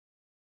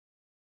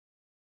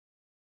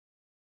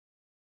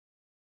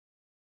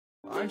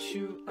Aren't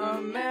you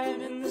a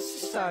man in this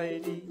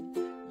society?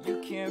 You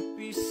can't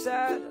be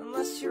sad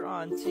unless you're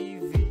on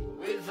TV.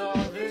 With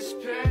all this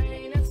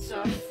pain and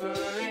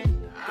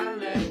suffering, I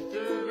let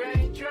the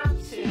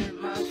raindrops hit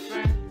my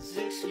friends.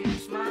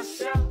 Excuse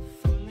myself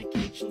from the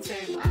kitchen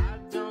table. I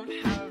don't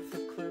have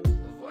a clue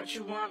of what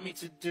you want me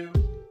to do,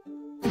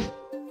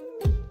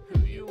 who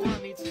you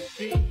want me to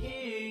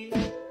be.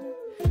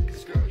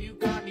 'Cause girl, you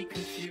got me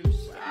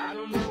confused. I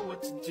don't know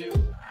what to do.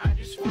 I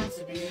just want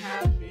to be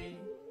happy.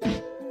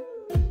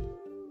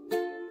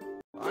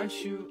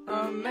 Aren't you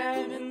a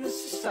man in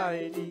this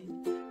society?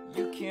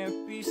 You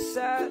can't be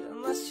sad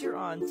unless you're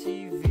on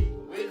TV.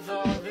 With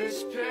all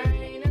this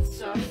pain and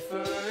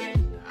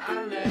suffering,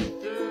 I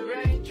let the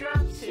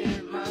raindrops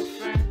hit my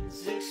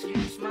friends.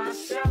 Excuse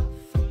myself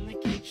from the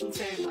kitchen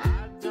table.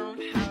 I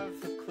don't have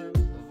a clue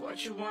of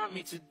what you want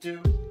me to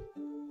do,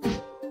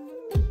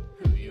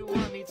 who you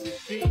want me to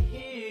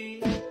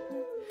be.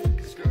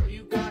 'Cause girl,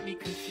 you got me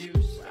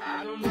confused.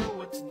 I don't know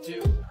what to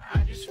do. I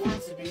just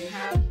want to be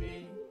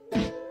happy.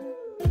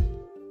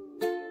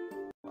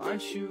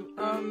 Aren't you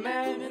a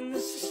man in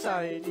this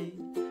society?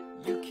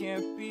 You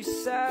can't be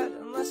sad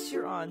unless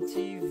you're on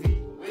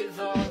TV. With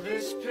all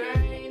this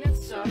pain and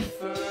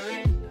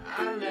suffering,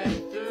 I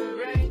let the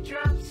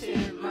raindrops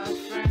hit my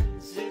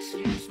friends.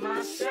 Excuse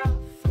myself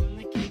from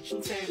the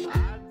kitchen table.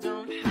 I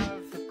don't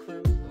have a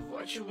clue of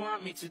what you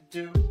want me to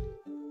do,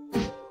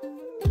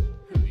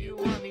 who you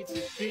want me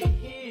to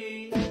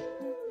be.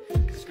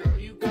 'Cause girl,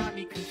 you got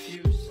me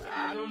confused.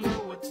 I don't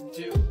know what to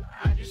do.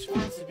 I just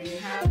want to be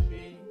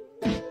happy.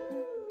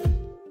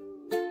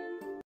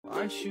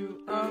 Aren't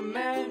you a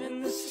man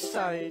in this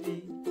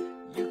society?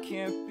 You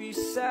can't be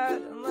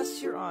sad unless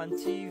you're on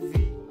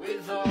TV.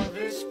 With all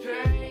this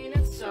pain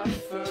and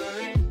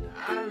suffering,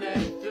 I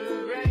let the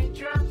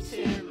raindrops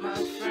hit my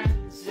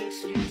friends.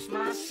 Excuse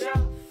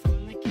myself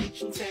from the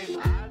kitchen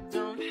table. I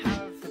don't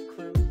have a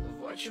clue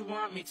of what you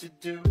want me to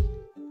do,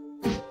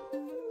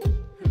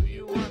 who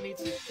you want me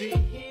to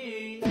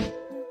be.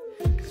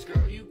 'Cause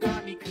girl, you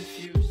got me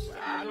confused.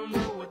 I don't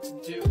know what to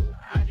do.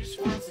 I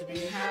just want to be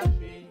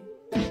happy.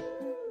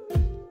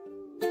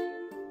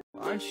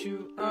 Aren't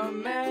you a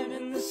man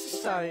in this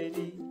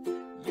society?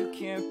 You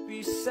can't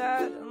be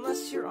sad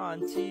unless you're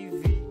on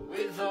TV.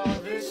 With all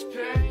this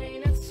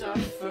pain and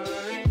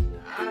suffering,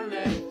 I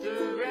let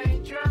the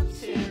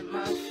raindrops hit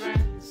my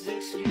friends.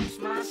 Excuse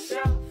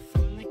myself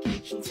from the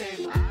kitchen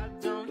table. I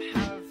don't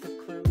have a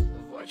clue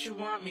of what you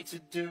want me to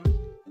do,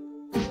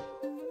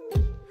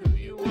 who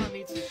you want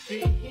me to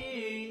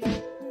be.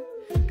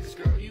 'Cause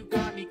girl, you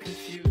got me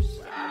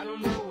confused. I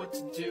don't know what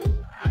to do.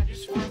 I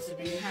just want to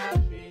be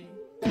happy.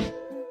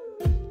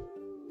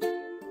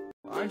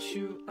 Aren't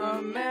you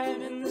a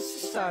man in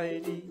this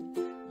society?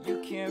 You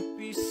can't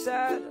be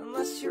sad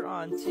unless you're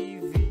on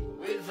TV.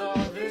 With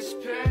all this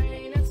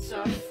pain and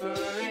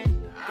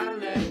suffering, I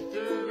let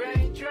the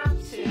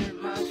raindrops hit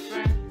my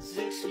friends.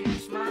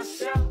 Excuse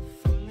myself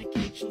from the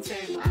kitchen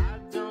table. I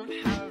don't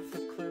have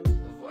a clue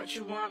of what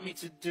you want me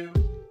to do,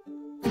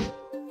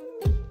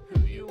 who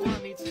you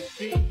want me to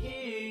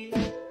be.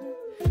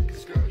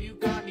 'Cause girl, you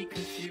got me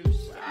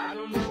confused. I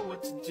don't know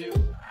what to do.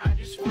 I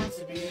just want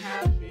to be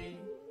happy.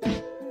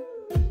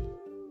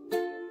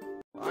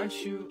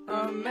 Aren't you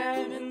a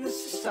man in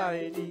this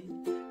society?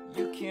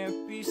 You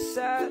can't be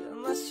sad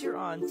unless you're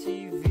on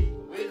TV.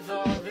 With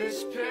all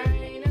this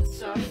pain and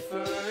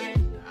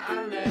suffering,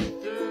 I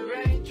let the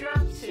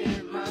raindrops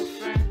hit my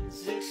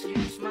friends.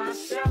 Excuse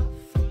myself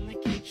from the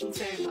kitchen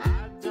table.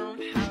 I don't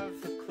have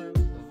a clue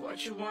of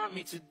what you want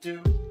me to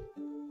do,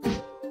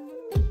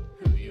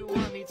 who you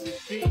want me to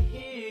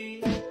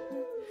be.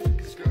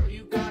 'Cause girl,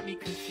 you got me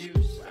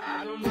confused.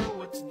 I don't know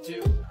what to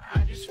do. I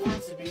just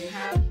want to be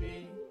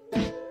happy.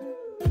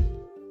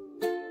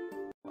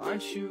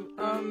 Aren't you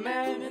a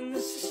man in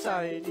this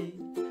society?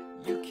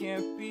 You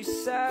can't be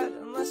sad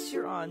unless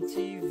you're on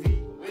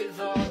TV. With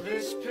all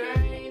this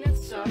pain and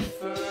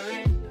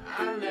suffering,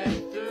 I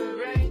let the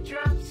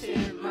raindrops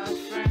hit my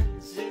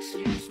friends.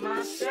 Excuse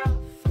myself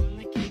from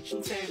the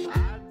kitchen table.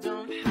 I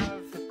don't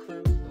have a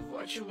clue of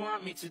what you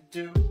want me to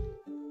do,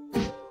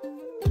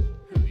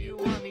 who you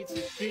want me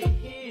to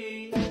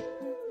be.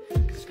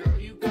 'Cause girl,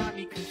 you got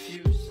me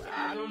confused.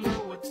 I don't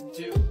know what to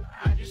do.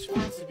 I just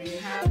want to be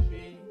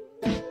happy.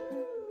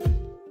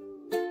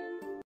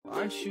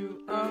 Aren't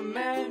you a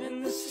man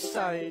in this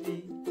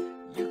society?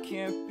 You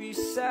can't be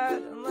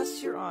sad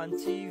unless you're on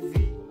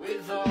TV.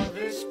 With all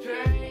this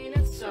pain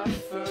and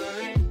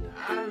suffering,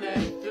 I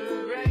let the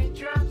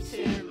raindrops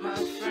hit my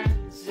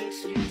friends.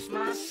 Excuse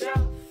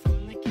myself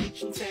from the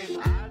kitchen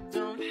table. I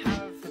don't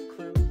have a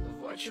clue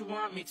of what you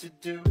want me to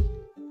do,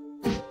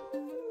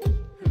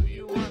 who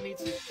you want me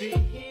to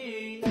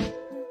be.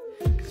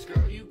 'Cause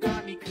girl, you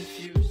got me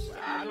confused.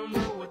 I don't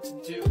know what to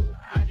do.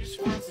 I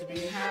just want to be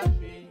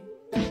happy.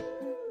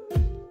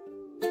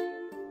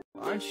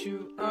 Aren't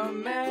you a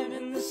man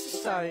in this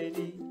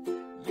society?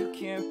 You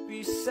can't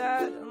be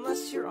sad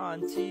unless you're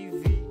on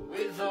TV.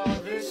 With all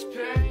this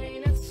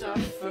pain and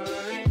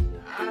suffering,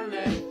 I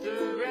let the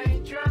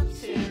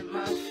raindrops hit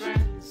my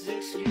friends.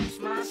 Excuse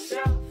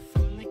myself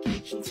from the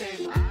kitchen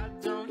table.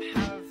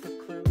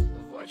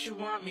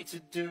 me to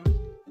do?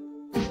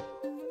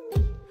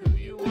 Who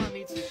you want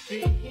me to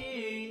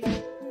be?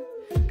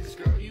 'Cause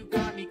girl, you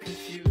got me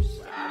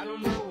confused. I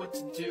don't know what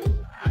to do.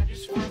 I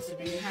just want to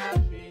be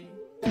happy.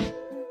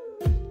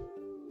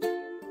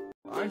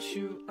 Aren't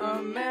you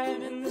a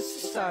man in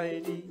this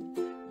society?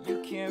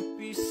 You can't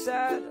be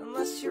sad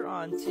unless you're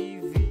on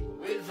TV.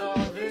 With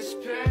all this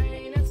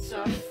pain and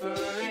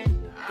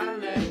suffering, I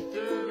let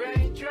the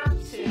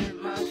raindrops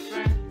hit my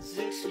friends.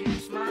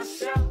 Excuse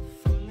myself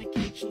from the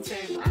kitchen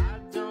table. I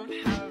don't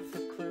have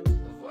a clue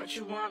of what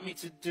you want me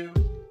to do.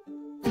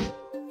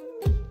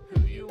 Who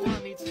you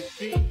want me to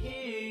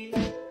be?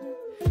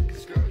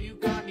 'Cause girl, you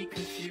got me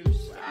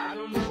confused. I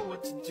don't know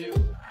what to do.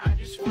 I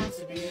just want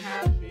to be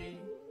happy.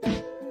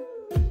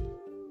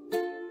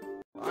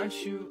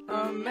 Aren't you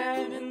a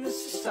man in this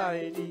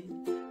society?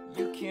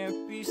 You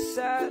can't be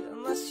sad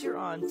unless you're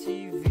on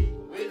TV.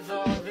 With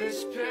all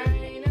this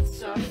pain and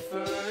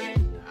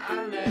suffering,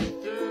 I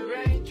let the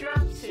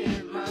raindrops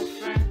hit my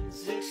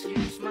friends.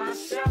 Excuse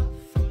myself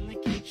from the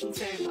kitchen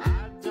table.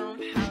 I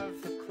don't have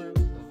a clue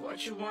of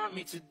what you want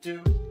me to do.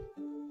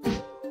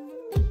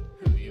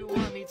 Who you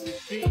want me to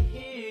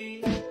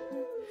be?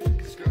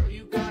 'Cause girl,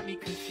 you got me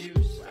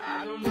confused.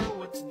 I don't know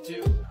what to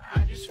do. I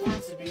just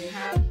want to be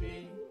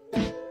happy.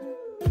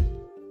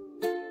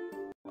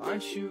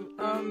 Aren't you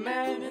a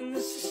man in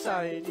this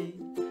society?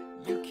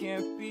 You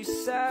can't be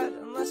sad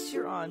unless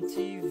you're on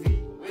TV.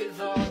 With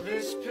all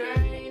this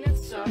pain and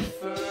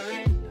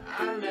suffering,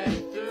 I let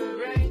the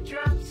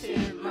raindrops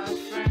hit my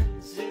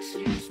friends.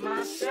 Excuse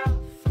myself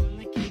from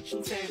the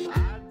kitchen table.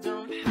 I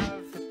don't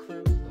have a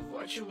clue of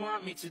what you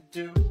want me to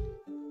do.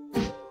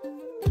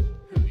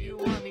 Who you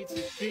want me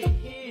to be?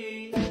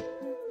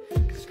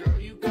 'Cause girl,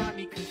 you got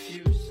me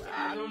confused.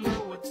 I don't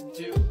know what to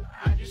do.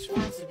 I just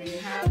want to be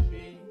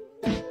happy.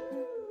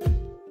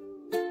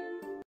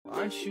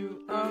 Aren't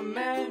you a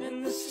man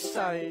in this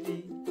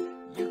society?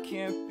 You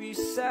can't be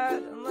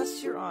sad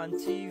unless you're on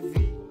TV.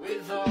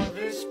 With all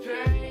this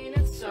pain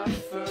and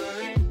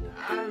suffering,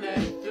 I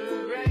let the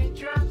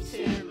raindrops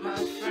hit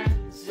my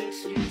friends.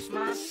 Excuse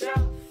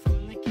myself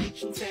from the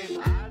kitchen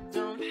table. I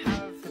don't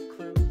have a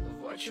clue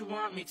of what you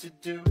want me to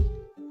do.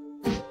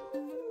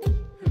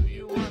 Who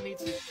you want me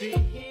to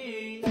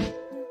be?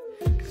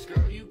 'Cause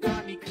girl, you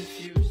got me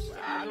confused.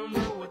 I don't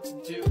know what to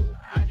do.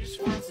 I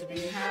just want to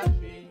be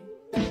happy.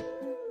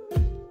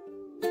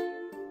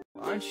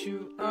 Aren't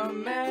you a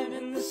man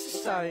in this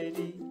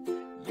society?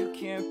 You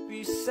can't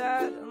be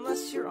sad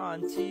unless you're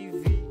on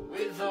TV.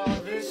 With all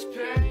this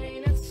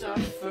pain and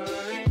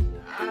suffering,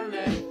 I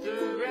let the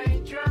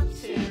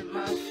raindrops hit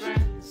my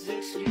friends.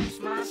 Excuse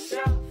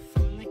myself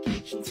from the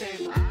kitchen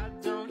table. I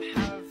don't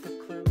have a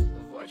clue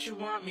of what you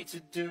want me to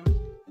do.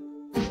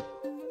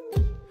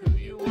 Who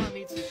you want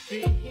me to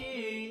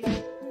be?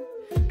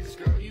 'Cause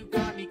girl, you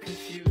got me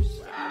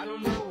confused. I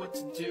don't know what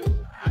to do.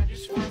 I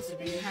just want to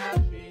be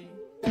happy.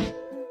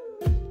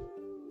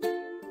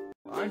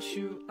 Aren't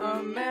you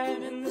a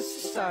man in this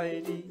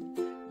society?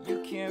 You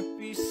can't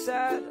be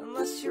sad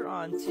unless you're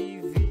on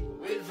TV.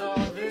 With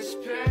all this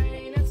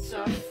pain and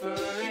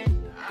suffering,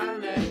 I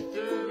let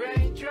the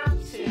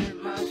raindrops hit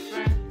my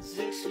friends.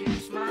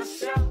 Excuse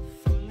myself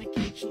from the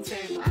kitchen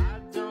table. I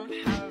don't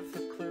have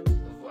a clue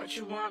of what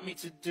you want me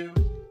to do.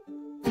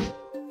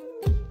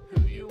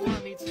 Who you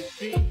want me to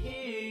be?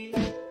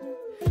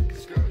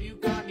 'Cause girl, you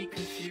got me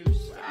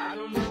confused. I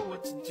don't know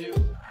what to do.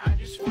 I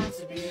just want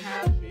to be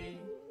happy.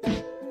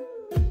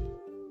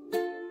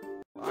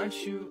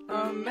 Aren't you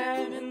a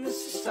man in this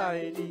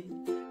society?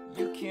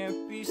 You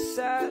can't be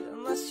sad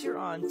unless you're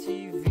on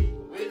TV.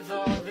 With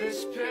all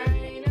this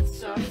pain and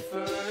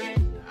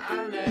suffering,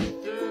 I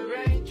let the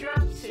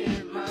raindrops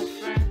hit my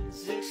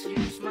friends.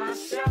 Excuse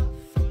myself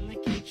from the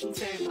kitchen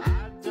table.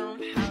 I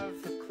don't have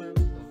a clue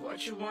of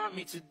what you want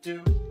me to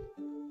do.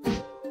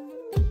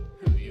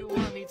 Who you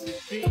want me to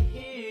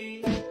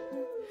be?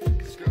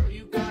 'Cause girl,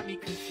 you got me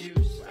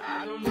confused.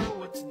 I don't know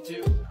what to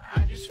do. I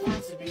just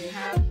want to be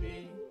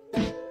happy.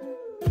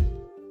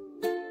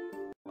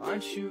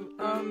 Aren't you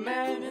a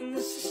man in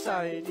this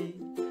society?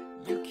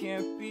 You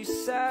can't be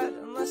sad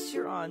unless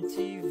you're on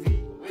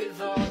TV. With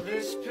all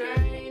this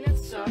pain and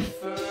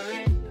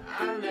suffering,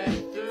 I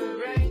let the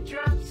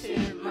raindrops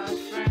hit my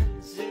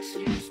friends.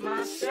 Excuse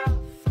myself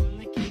from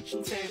the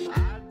kitchen table.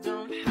 I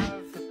don't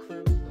have a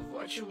clue of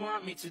what you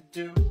want me to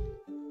do.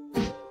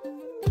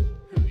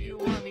 Who you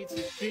want me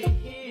to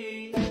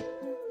be?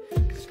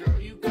 'Cause girl,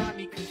 you got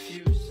me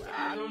confused.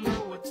 I don't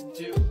know what to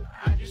do.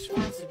 I just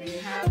want to be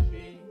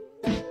happy.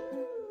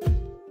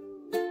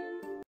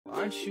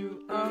 Aren't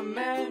you a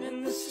man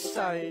in this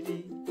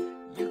society?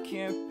 You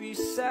can't be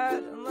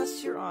sad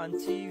unless you're on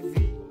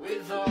TV.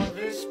 With all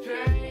this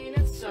pain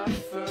and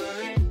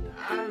suffering,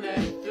 I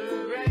let the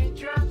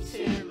raindrops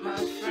hit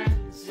my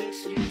friends.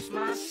 Excuse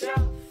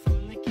myself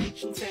from the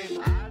kitchen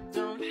table. I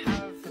don't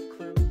have a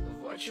clue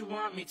of what you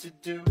want me to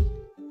do.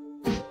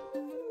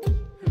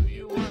 Who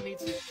you want me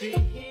to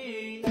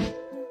be?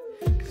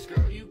 'Cause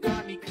girl, you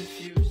got me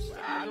confused.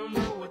 I don't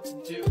know what to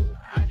do.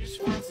 I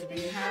just want to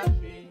be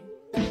happy.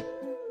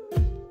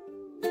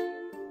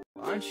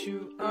 Aren't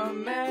you a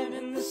man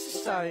in this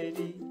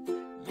society?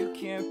 You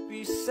can't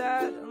be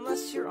sad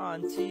unless you're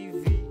on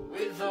TV.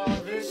 With all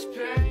this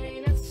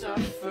pain and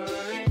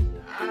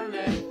suffering, I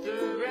let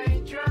the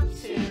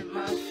raindrops hit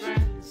my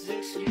friends.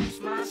 Excuse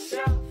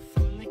myself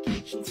from the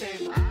kitchen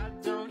table. I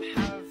don't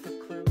have a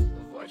clue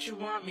of what you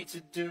want me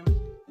to do,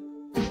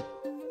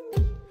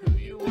 who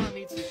you want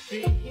me to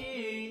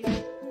be.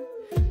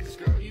 'Cause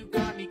girl, you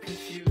got me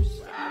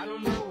confused. I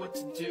don't know what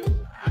to do.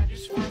 I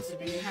just want to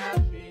be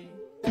happy.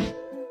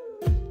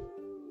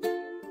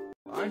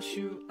 Aren't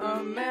you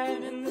a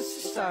man in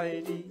this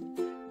society?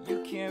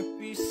 You can't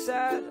be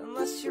sad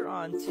unless you're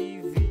on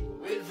TV.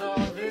 With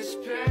all this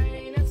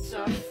pain and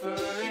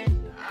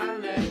suffering, I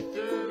let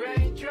the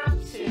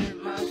raindrops hit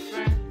my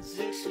friends.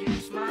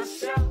 Excuse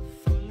myself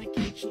from the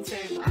kitchen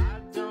table. I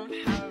don't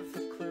have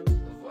a clue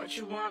of what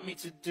you want me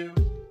to do,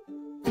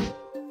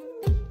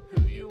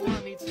 who you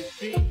want me to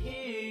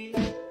be.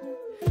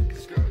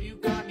 'Cause girl, you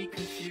got me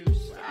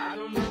confused. I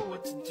don't know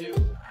what to do.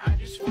 I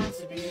just want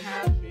to be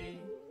happy.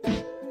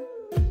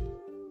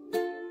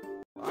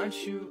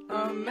 Aren't you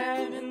a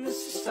man in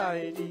this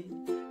society?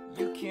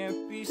 You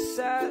can't be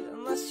sad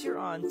unless you're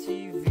on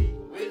TV.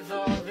 With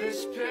all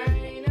this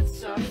pain and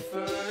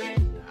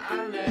suffering,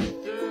 I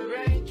let the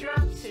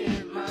raindrops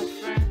hit my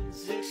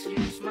friends.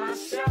 Excuse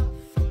myself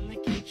from the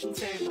kitchen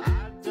table.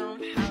 I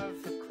don't have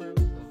a clue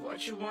of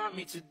what you want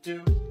me to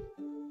do,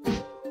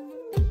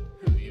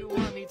 who you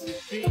want me to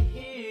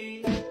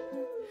be.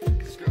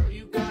 'Cause girl,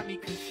 you got me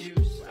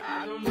confused.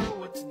 I don't know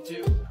what to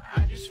do.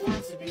 I just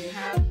want to be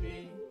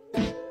happy.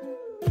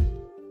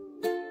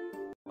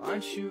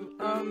 Aren't you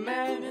a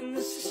man in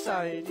this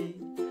society?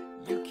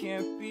 You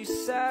can't be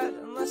sad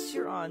unless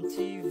you're on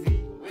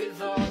TV. With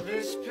all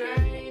this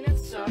pain and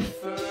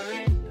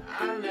suffering,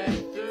 I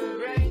let the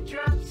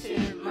raindrops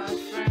hit my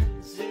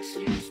friends.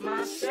 Excuse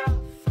myself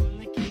from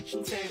the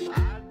kitchen table.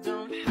 I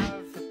don't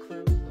have a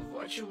clue of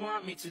what you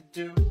want me to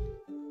do,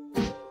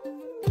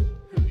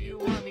 who you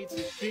want me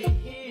to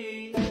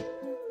be.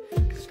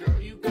 'Cause girl,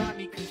 you got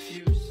me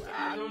confused.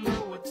 I don't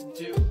know what to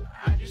do.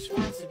 I just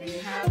want to be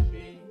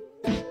happy.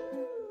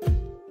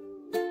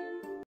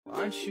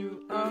 Aren't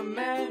you a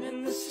man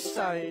in this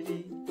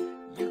society?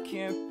 You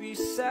can't be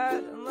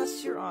sad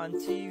unless you're on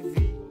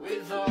TV.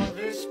 With all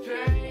this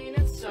pain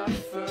and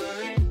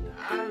suffering,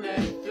 I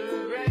let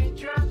the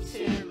raindrops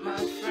hit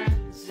my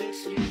friends.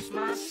 Excuse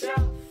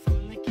myself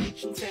from the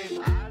kitchen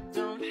table. I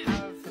don't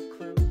have a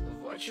clue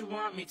of what you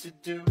want me to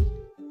do,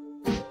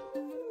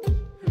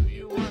 who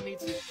you want me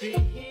to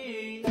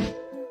be.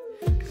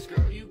 'Cause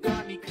girl, you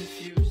got me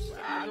confused.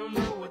 I don't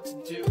know what to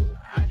do.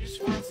 I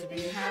just want to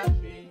be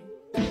happy.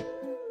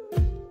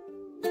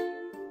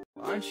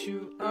 Aren't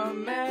you a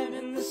man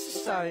in this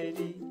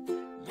society?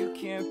 You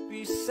can't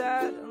be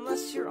sad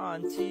unless you're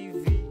on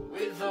TV.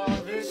 With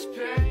all this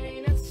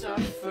pain and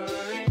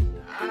suffering,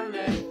 I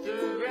let the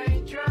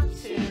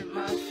raindrops hit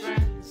my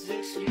friends.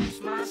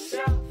 Excuse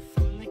myself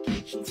from the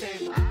kitchen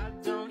table. I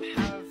don't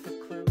have a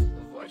clue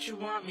of what you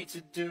want me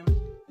to do,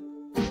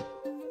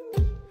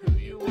 who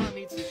you want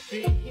me to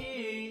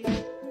be.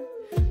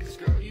 'Cause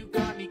girl, you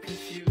got me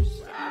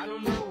confused. I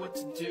don't know what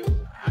to do.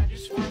 I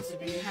just want to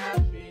be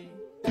happy.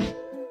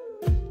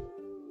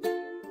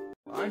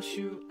 Aren't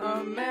you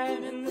a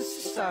man in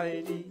this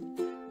society?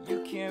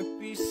 You can't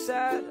be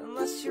sad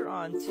unless you're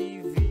on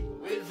TV.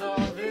 With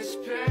all this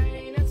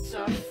pain and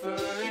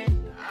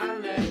suffering, I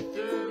let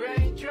the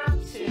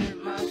raindrops hit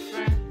my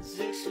friends.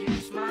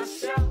 Excuse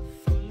myself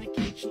from the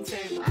kitchen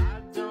table.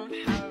 I don't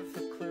have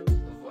a clue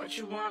of what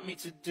you want me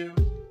to do,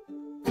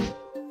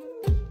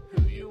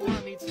 who you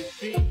want me to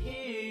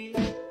be.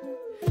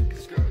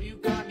 'Cause girl, you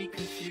got me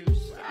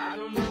confused. I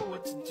don't know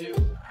what to do.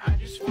 I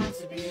just want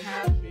to be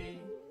happy.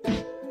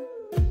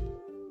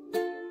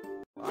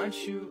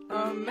 Aren't you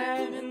a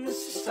man in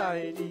this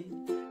society?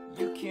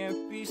 You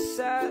can't be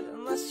sad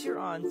unless you're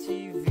on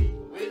TV.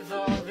 With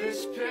all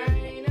this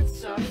pain and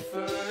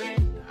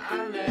suffering,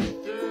 I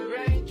let the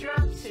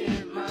raindrops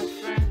hit my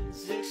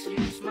friends.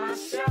 Excuse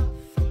myself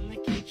from the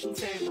kitchen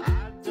table.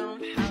 I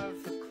don't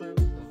have a clue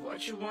of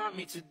what you want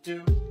me to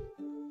do,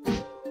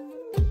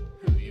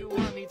 who you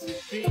want me to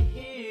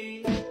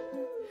be.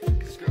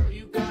 'Cause girl,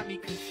 you got me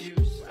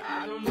confused.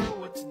 I don't know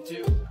what to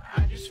do.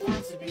 I just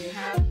want to be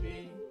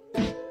happy.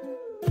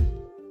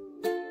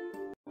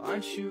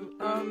 Aren't you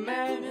a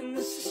man in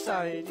this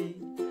society?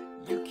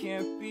 You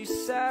can't be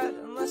sad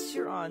unless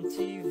you're on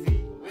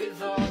TV.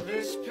 With all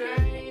this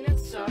pain and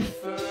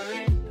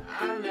suffering,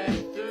 I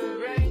let the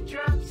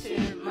raindrops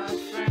hit my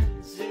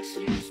friends.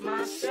 Excuse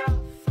myself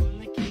from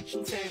the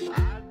kitchen table.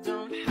 I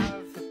don't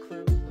have a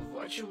clue of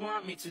what you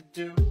want me to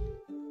do,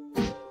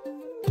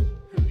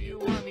 who you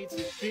want me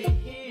to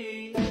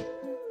be.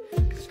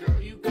 'Cause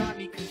girl, you got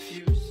me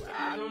confused.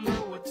 I don't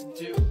know what to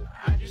do.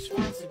 I just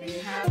want to be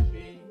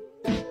happy.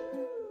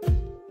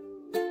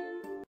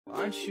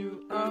 Aren't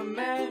you a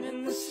man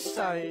in this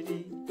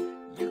society?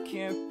 You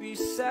can't be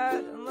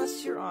sad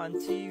unless you're on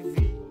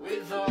TV.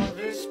 With all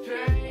this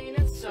pain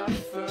and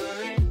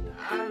suffering,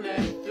 I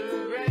let the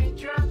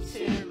raindrops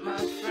hit my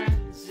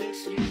friends.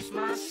 Excuse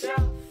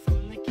myself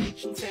from the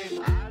kitchen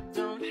table.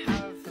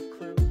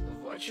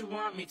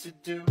 to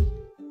do?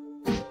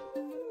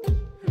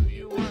 Who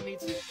you want me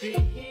to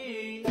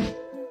be?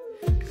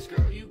 'Cause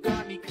girl, you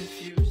got me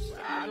confused.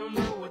 I don't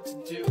know what to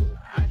do.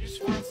 I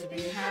just want to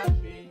be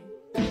happy.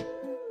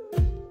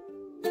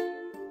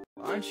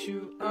 Aren't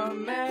you a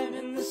man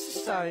in this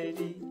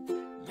society?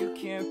 You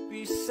can't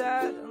be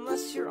sad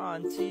unless you're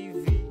on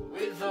TV.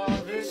 With all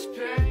this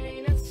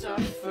pain and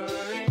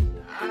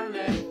suffering, I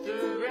let the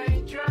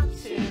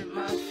raindrops hit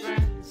my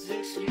friends.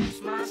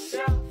 Excuse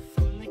myself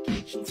from the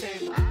kitchen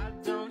table. I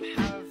don't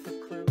have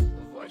a clue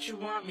of what you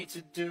want me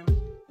to do.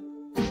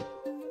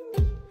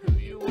 Who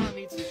you want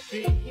me to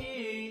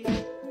be?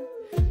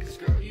 'Cause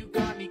girl, you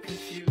got me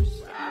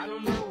confused. I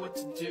don't know what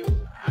to do.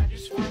 I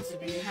just want to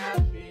be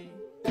happy.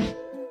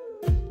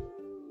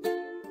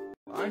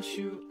 Aren't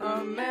you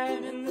a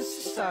man in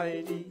this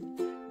society?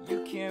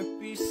 You can't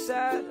be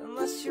sad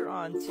unless you're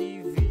on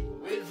TV.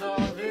 With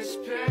all this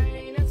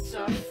pain and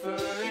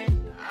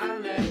suffering, I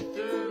let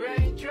the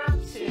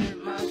raindrops hit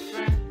my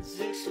friends.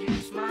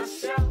 Excuse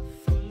myself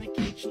from the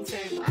kitchen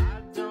table.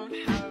 I don't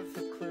have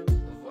a clue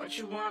of what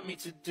you want me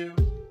to do.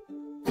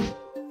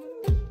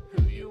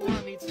 Who you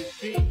want me to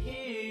be?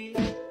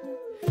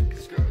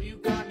 'Cause girl, you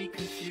got me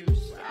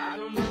confused. I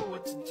don't know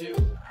what to do.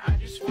 I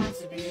just want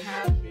to be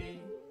happy.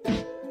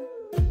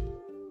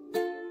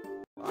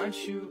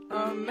 Aren't you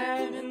a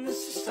man in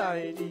this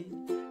society?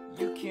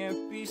 You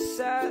can't be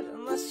sad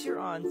unless you're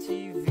on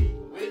TV.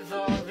 With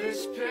all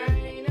this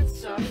pain and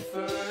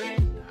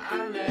suffering,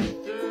 I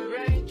let the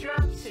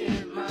raindrops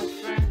hit my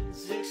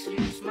friends.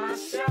 Excuse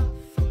myself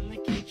from the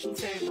kitchen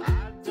table.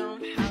 I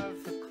don't have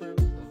a clue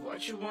of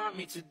what you want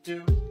me to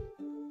do.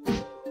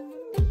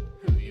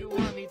 Who you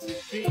want me to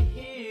be?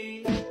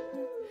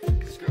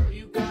 'Cause girl,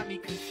 you got me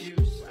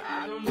confused.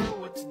 I don't know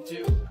what to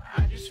do.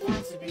 I just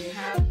want to be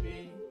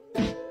happy.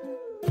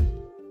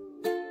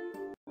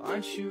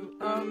 Aren't you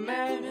a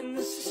man in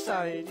this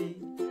society?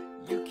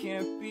 You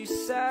can't be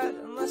sad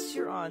unless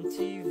you're on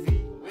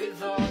TV.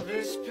 With all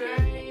this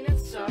pain and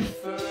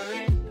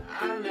suffering,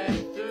 I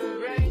let the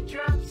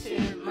raindrops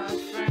hit my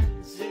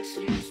friends.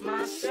 Excuse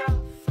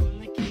myself from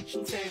the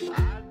kitchen table.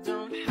 I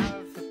don't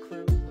have a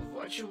clue of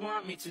what you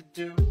want me to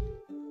do.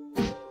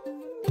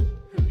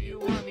 Who you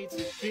want me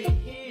to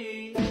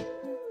be?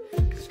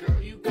 'Cause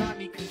girl, you got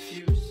me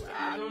confused.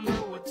 I don't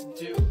know what to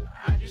do.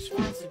 I just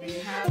want to be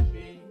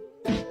happy.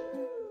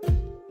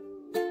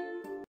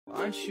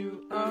 Aren't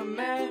you a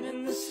man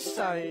in this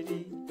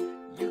society?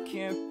 You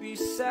can't be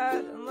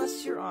sad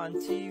unless you're on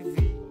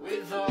TV.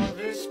 With all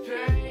this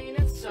pain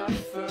and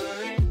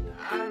suffering,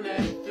 I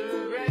let the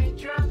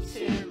raindrops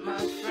hit my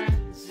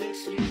friends.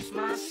 Excuse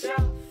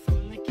myself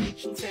from the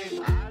kitchen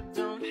table. I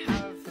don't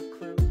have a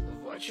clue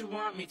of what you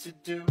want me to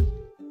do.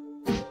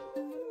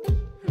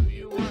 Who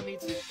you want me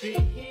to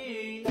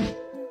be?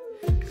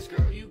 'Cause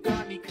girl, you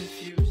got me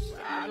confused.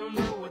 I don't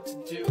know what to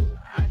do.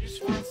 I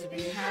just want to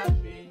be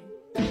happy.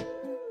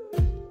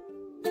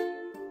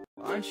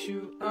 Aren't you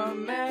a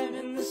man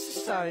in this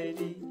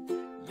society?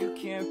 You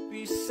can't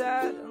be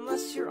sad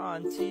unless you're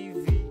on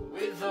TV.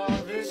 With all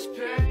this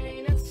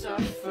pain and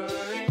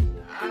suffering,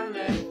 I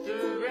let the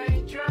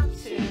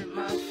raindrops hit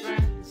my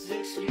friends.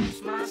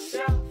 Excuse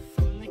myself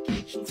from the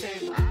kitchen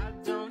table. I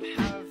don't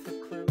have a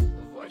clue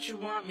of what you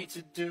want me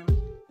to do.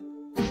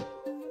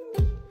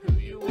 Who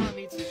you want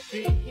me to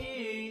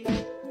be?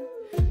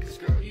 'Cause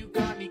girl, you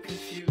got me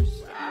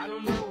confused. I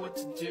don't know what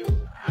to do.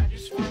 I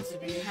just want to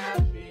be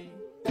happy.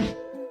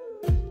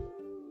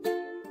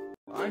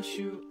 Aren't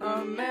you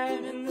a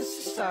man in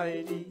this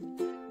society?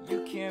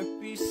 You can't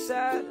be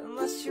sad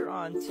unless you're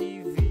on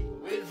TV.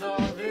 With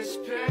all this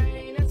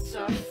pain and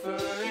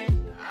suffering,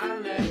 I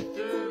let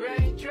the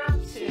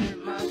raindrops hit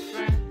my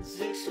friends.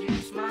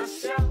 Excuse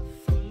myself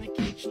from the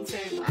kitchen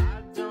table.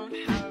 I don't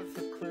have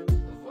a clue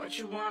of what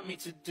you want me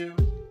to do.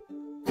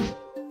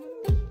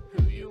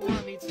 Who you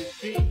want me to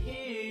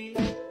be?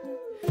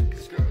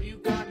 'Cause girl, you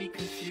got me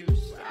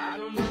confused. I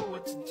don't know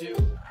what to do.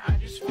 I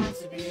just want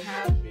to be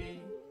happy.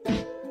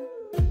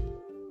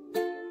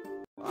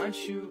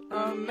 Aren't you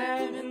a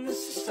man in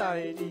this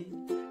society?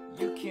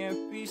 You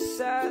can't be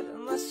sad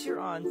unless you're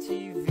on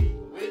TV.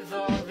 With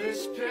all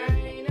this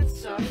pain and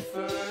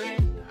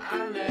suffering,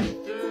 I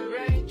let the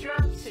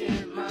raindrops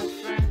hit my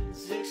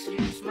friends.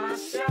 Excuse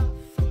myself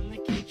from the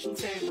kitchen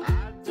table.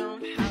 I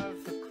don't have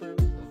a clue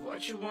of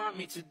what you want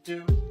me to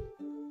do.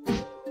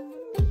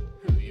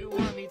 Who you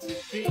want me to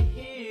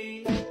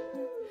be?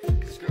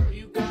 'Cause girl,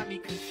 you got me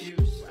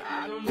confused.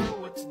 I don't know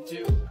what to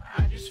do.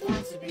 I just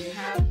want to be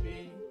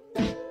happy.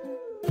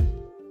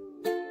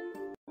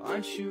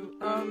 Aren't you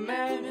a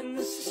man in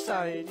this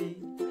society?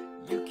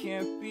 You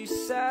can't be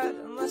sad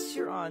unless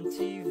you're on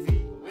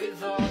TV.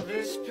 With all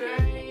this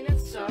pain and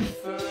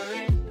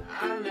suffering,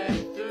 I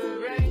let the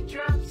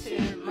raindrops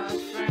hit my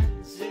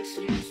friends.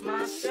 Excuse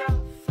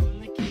myself from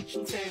the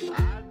kitchen table.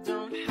 I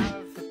don't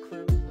have a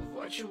clue of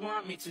what you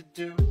want me to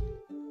do.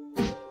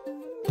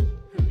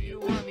 Who you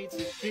want me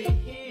to be?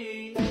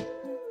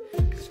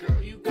 'Cause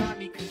girl, you got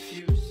me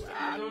confused.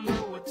 I don't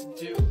know what to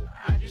do.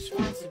 I just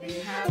want to be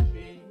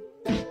happy.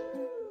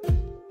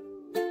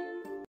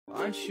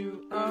 Aren't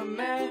you a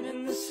man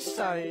in this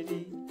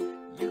society?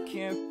 You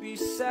can't be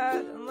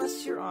sad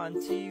unless you're on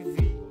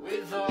TV.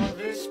 With all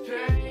this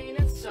pain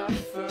and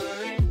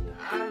suffering,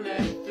 I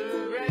let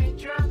the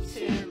raindrops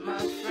hit my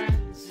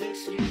friends.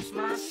 Excuse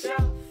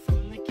myself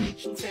from the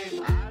kitchen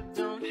table. I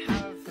don't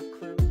have a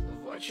clue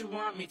of what you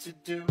want me to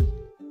do,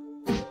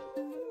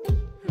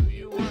 who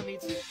you want me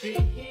to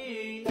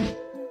be.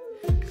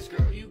 'Cause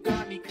girl, you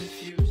got me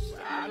confused.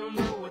 I don't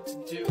know what to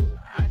do.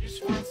 I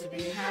just want to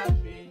be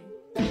happy.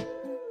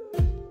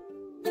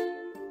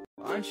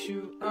 Aren't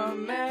you a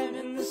man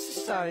in this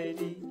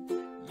society?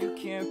 You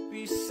can't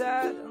be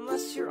sad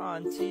unless you're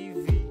on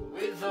TV.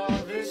 With all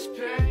this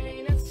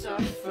pain and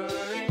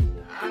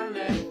suffering, I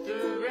let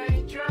the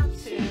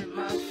raindrops hit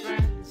my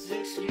friends.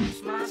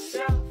 Excuse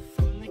myself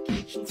from the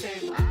kitchen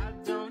table. I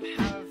don't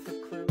have a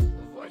clue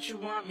of what you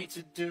want me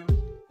to do,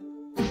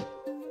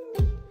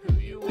 who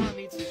you want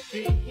me to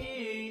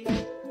be.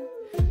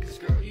 'Cause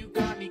girl, you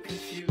got me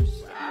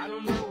confused. I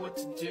don't know what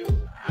to do.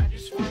 I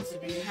just want to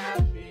be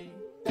happy.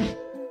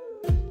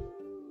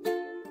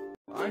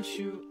 Aren't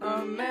you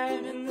a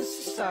man in this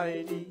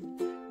society?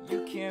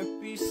 You can't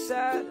be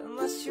sad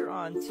unless you're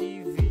on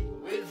TV.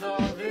 With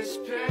all this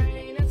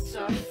pain and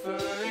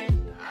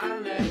suffering, I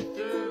let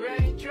the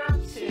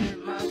raindrops hit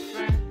my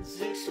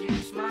friends.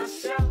 Excuse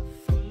myself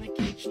from the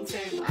kitchen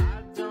table.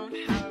 I don't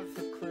have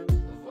a clue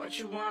of what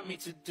you want me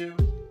to do,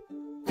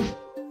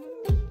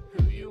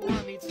 who you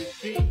want me to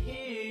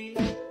be.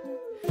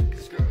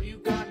 'Cause girl, you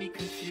got me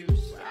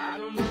confused. I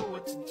don't know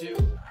what to do.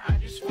 I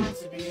just want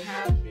to be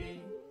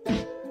happy.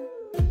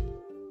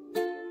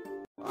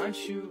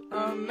 Aren't you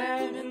a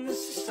man in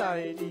this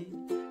society?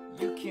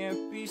 You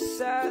can't be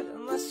sad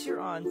unless you're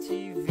on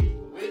TV.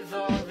 With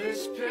all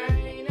this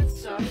pain and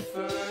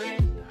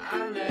suffering,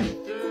 I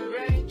let the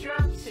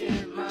raindrops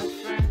hit my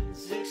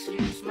friends.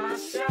 Excuse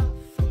myself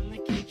from the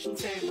kitchen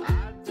table.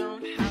 I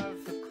don't have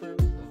a clue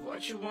of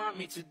what you want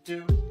me to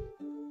do,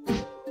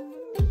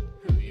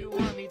 who you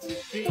want me to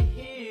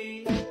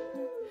be.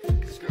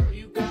 'Cause girl,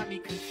 you got me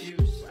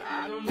confused.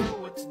 I don't know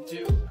what to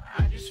do.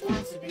 I just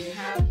want to be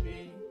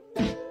happy.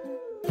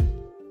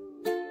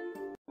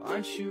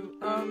 Aren't you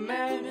a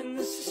man in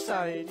this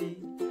society?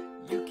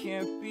 You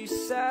can't be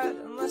sad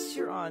unless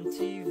you're on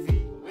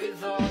TV.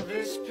 With all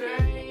this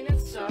pain and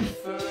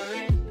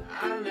suffering,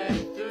 I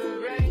let the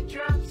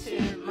raindrops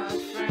hit my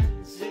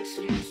friends.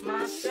 Excuse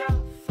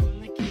myself from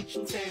the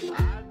kitchen table.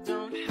 I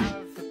don't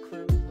have a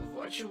clue of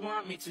what you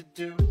want me to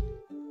do,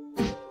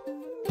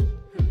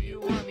 who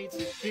you want me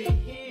to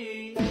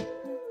be.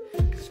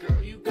 'Cause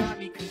girl, you got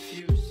me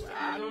confused.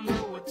 I don't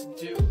know what to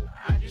do.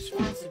 I just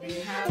want to be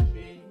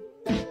happy.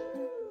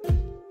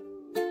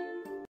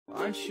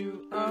 Aren't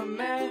you a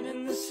man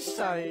in this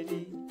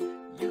society?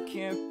 You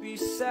can't be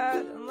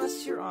sad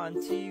unless you're on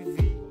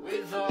TV.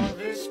 With all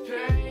this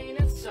pain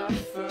and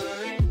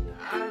suffering,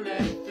 I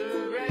let the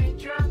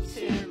raindrops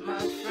hit my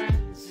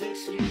friends.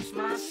 Excuse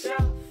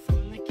myself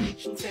from the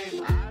kitchen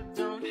table. I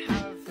don't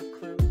have a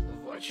clue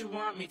of what you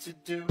want me to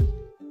do,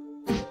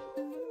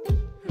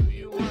 who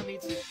you want me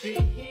to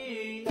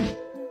be.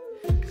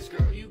 'Cause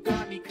girl, you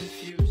got me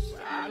confused.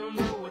 I don't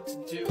know what to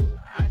do.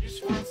 I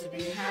just want to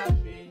be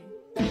happy.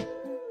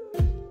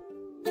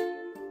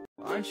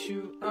 Aren't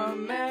you a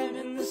man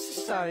in this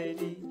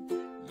society?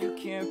 You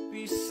can't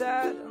be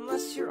sad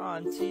unless you're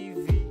on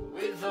TV.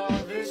 With all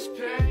this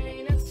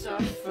pain and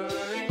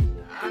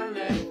suffering, I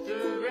let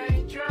the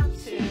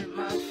raindrops hit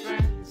my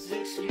friends.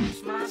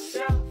 Excuse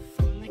myself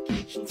from the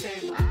kitchen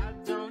table. I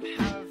don't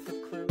have a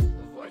clue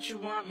of what you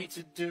want me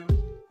to do,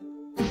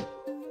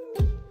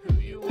 who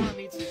you want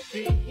me to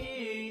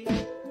be.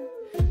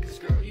 'Cause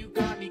girl, you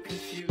got me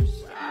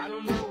confused. I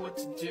don't know what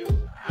to do.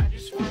 I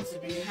just want to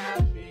be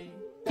happy.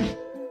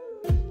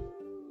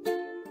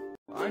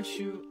 Aren't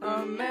you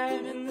a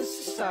man in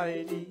this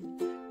society?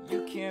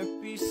 You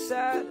can't be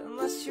sad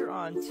unless you're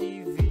on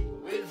TV.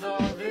 With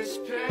all this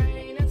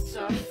pain and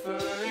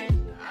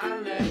suffering, I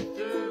let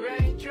the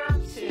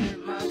raindrops hit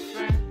my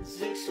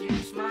friends.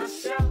 Excuse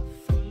myself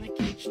from the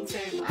kitchen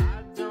table.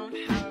 I don't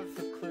have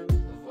a clue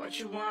of what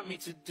you want me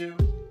to do,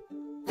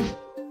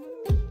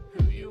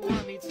 who you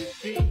want me to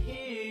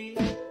be.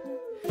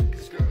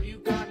 'Cause girl, you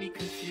got me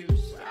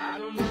confused. I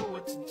don't know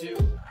what to do.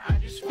 I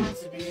just want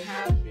to be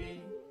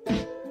happy.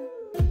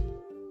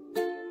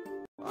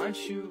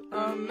 Aren't you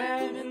a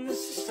man in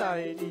this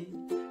society?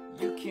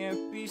 You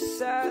can't be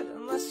sad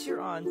unless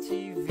you're on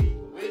TV.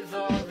 With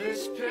all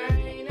this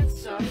pain and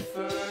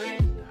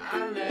suffering,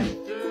 I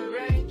let the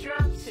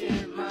raindrops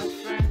hit my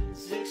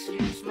friends.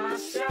 Excuse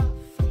myself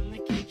from the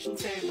kitchen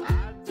table.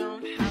 I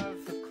don't have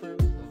a clue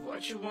of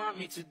what you want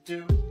me to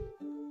do,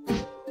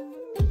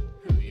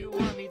 who you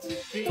want me to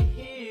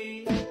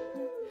be.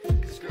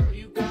 'Cause girl,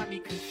 you got me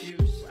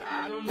confused.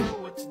 I don't know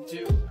what to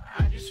do.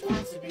 I just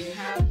want to be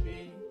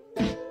happy.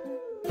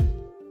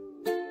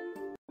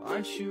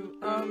 Aren't you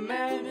a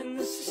man in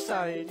this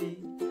society?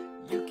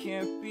 You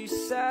can't be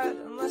sad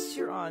unless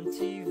you're on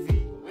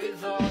TV.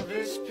 With all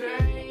this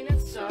pain and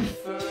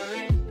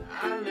suffering,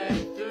 I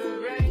let the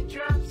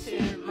raindrops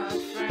hit my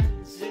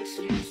friends.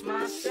 Excuse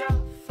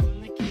myself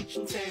from the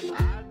kitchen table.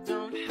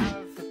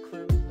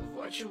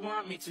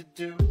 to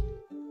do?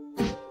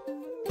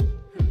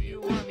 Who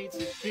you want me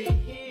to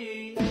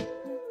be?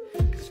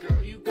 'Cause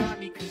girl, you got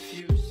me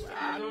confused.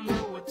 I don't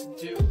know what to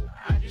do.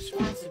 I just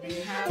want to be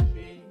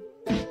happy.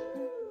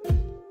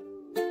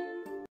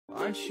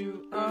 Aren't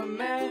you a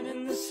man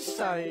in this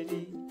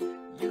society?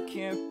 You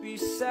can't be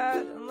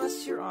sad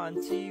unless you're on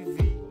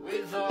TV.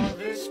 With all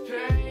this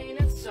pain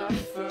and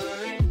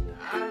suffering,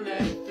 I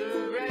let the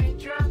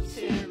raindrops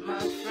hit my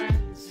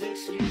friends.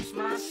 Excuse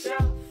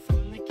myself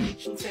from the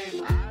kitchen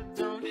table. I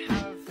don't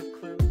have a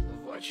clue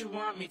of what you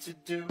want me to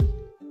do.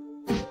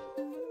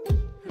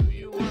 Who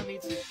you want me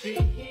to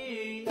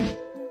be?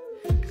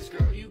 'Cause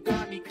girl, you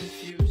got me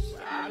confused.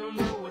 I don't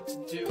know what to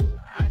do.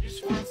 I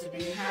just want to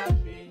be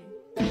happy.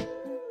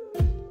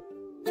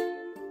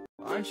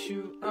 Aren't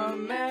you a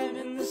man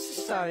in this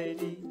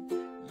society?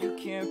 You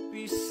can't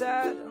be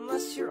sad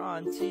unless you're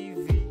on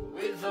TV.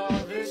 With all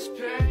this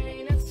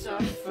pain and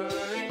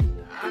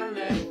suffering, I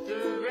let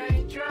the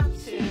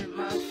raindrops hit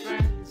my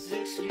friends.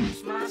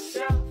 Excuse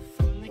myself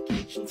from the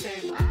kitchen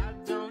table. I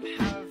don't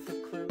have a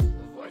clue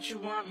of what you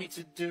want me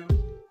to do.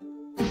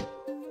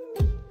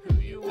 Who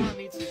you want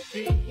me to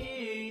be?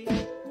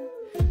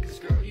 'Cause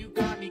girl, you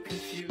got me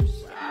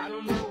confused. I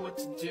don't know what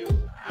to do.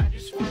 I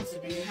just want to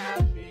be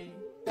happy.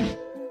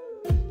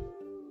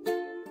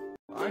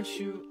 Aren't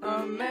you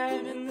a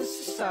man in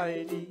this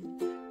society?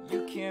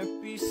 You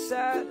can't be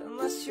sad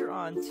unless you're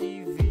on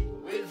TV.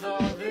 With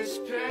all this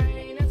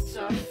pain and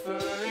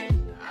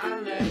suffering, I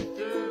let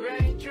the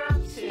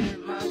raindrops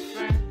hit my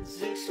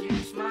friends.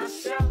 Excuse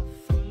myself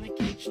from the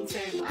kitchen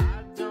table.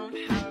 I don't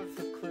have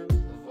a clue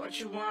of what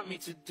you want me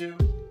to do.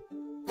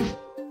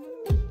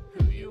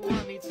 Who you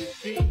want me to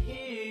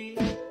be?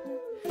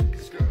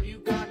 'Cause girl, you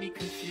got me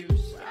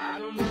confused. I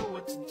don't know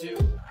what to do.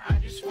 I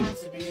just want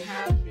to be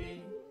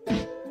happy.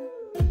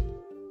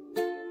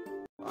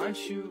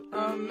 Aren't you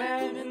a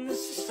man in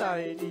this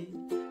society?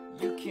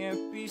 You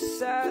can't be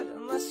sad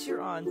unless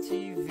you're on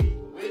TV.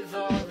 With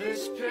all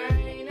this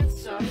pain and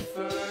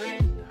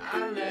suffering,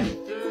 I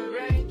let the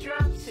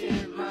raindrops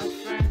hit my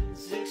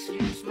friends.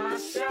 Excuse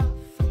myself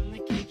from the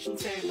kitchen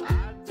table.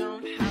 I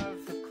don't have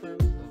a clue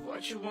of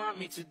what you want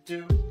me to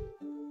do.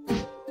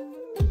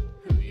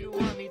 Who you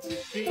want me to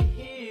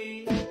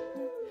be?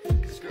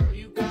 'Cause girl,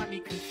 you got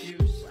me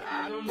confused.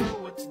 I don't know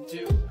what to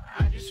do.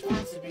 I just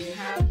want to be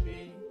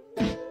happy.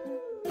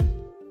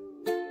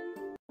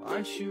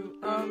 Aren't you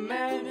a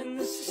man in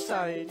this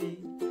society?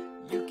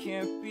 You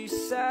can't be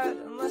sad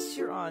unless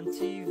you're on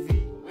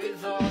TV.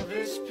 With all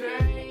this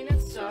pain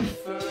and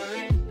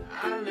suffering,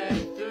 I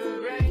let the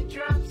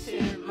raindrops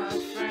hit my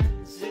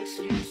friends.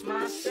 Excuse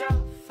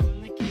myself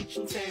from the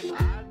kitchen table.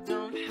 I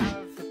don't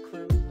have a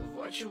clue of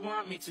what you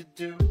want me to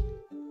do.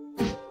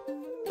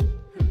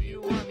 Who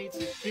you want me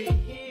to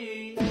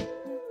be?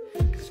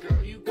 'Cause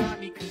girl, you got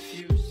me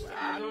confused.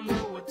 I don't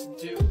know what to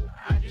do.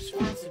 I just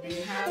want to be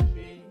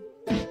happy.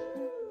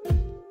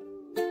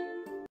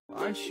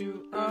 Aren't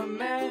you a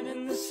man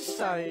in this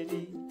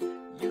society?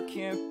 You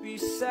can't be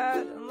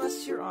sad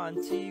unless you're on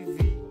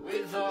TV.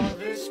 With all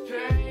this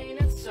pain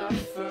and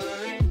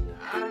suffering,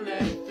 I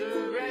let the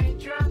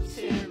raindrops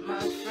hit my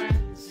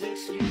friends.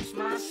 Excuse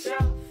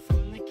myself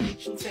from the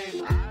kitchen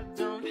table. I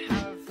don't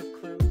have a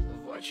clue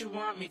of what you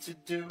want me to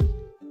do.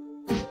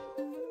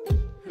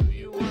 Who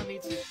you want me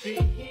to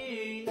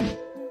be?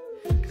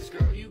 'Cause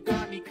girl, you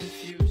got me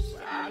confused.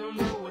 I don't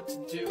know what to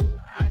do.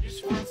 I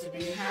just want to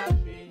be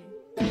happy.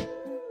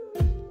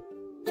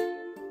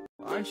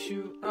 Aren't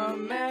you a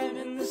man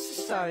in this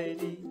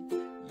society?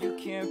 You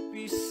can't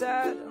be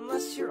sad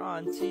unless you're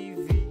on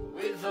TV.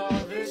 With all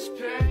this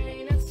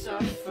pain and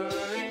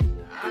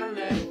suffering, I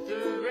let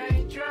the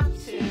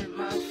raindrops hit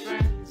my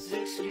friends.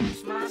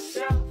 Excuse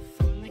myself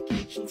from the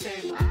kitchen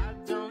table. I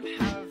don't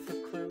have a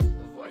clue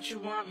of what you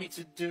want me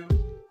to do.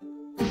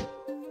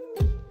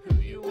 Who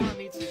you want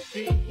me to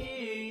be?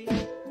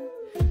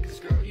 'Cause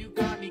girl, you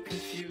got me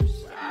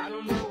confused. I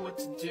don't know what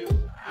to do.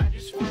 I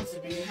just want to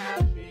be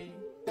happy.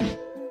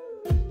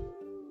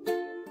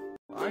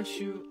 Aren't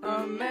you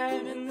a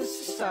man in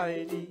this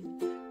society?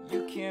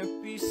 You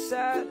can't be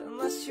sad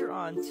unless you're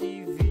on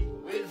TV.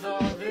 With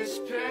all this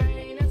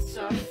pain and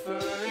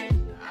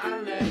suffering, I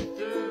let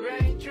the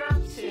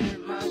raindrops hit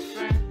my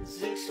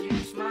friends.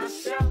 Excuse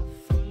myself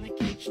from the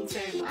kitchen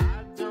table.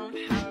 I don't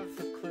have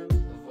a clue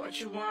of what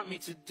you want me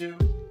to do.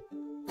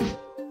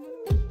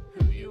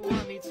 Who you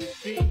want me to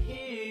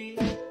be?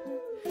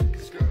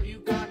 'Cause girl, you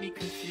got me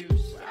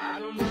confused. I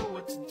don't know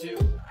what to do.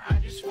 I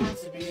just want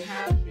to be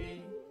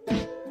happy.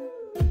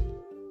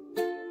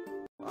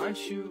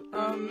 Aren't you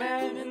a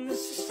man in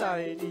this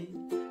society?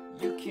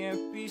 You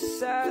can't be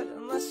sad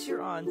unless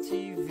you're on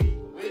TV.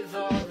 With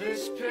all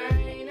this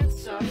pain and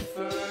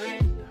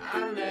suffering,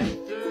 I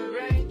let the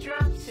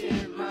raindrops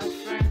hit my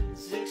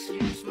friends.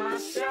 Excuse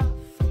myself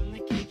from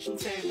the kitchen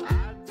table.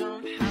 I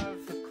don't have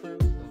a clue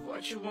of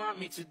what you want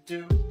me to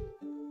do.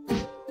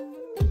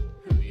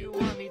 Who you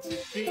want me to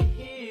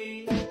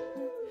be?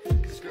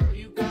 'Cause girl,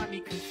 you got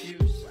me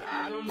confused.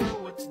 I don't know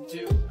what to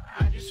do.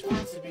 I just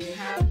want to be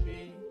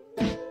happy.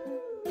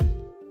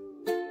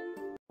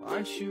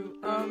 Aren't you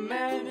a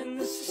man in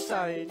this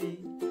society?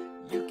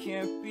 You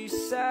can't be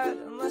sad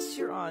unless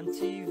you're on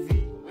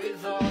TV.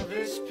 With all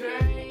this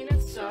pain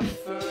and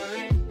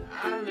suffering,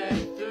 I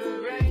let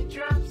the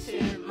raindrops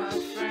hit my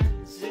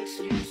friends.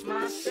 Excuse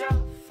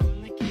myself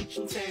from the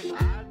kitchen table.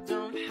 I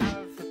don't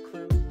have a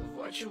clue of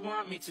what you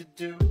want me to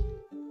do,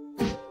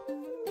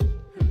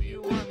 who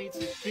you want me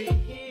to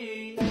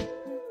be.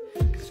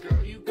 'Cause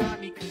girl, you got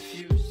me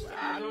confused.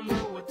 I don't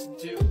know what to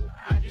do.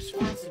 I just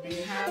want to be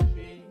happy.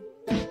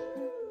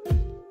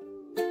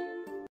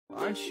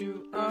 Aren't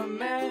you a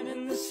man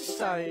in this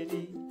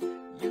society?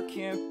 You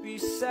can't be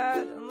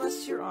sad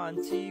unless you're on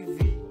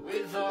TV.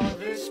 With all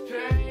this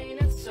pain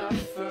and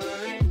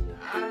suffering,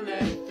 I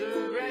let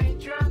the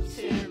raindrops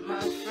hit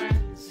my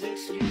friends.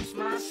 Excuse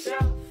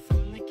myself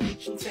from the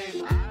kitchen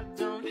table. I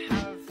don't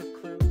have a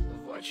clue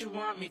of what you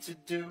want me to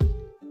do,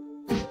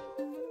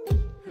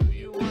 who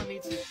you want me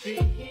to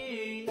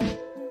be.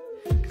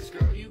 'Cause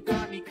girl, you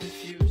got me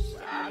confused.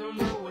 I don't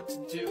know what to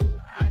do.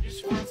 I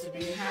just want to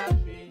be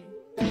happy.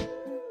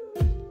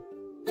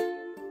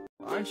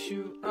 Aren't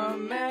you a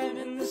man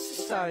in this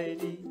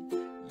society?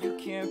 You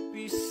can't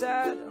be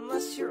sad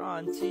unless you're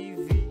on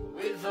TV.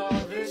 With all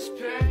this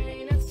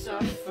pain and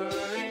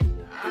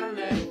suffering, I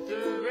let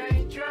the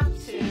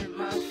raindrops hit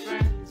my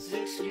friends.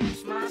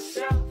 Excuse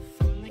myself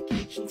from the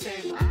kitchen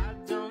table. I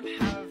don't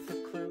have a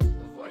clue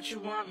of what you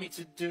want me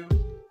to do,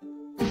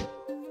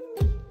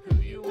 who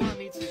you want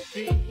me to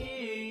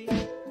be.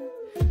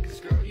 'Cause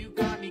girl, you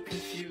got me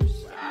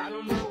confused. I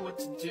don't know what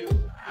to do.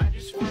 I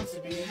just want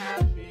to be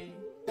happy.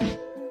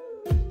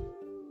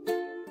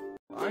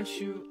 Aren't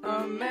you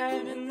a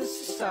man in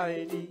this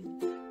society?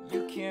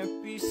 You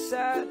can't be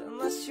sad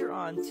unless you're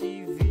on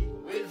TV.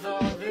 With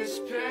all this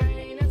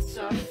pain and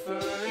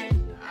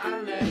suffering, I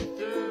let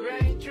the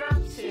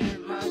raindrops hit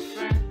my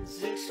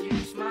friends.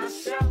 Excuse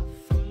myself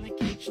from the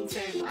kitchen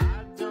table.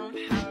 I don't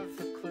have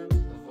a clue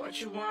of what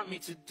you want me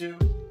to do,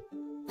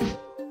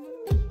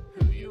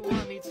 who you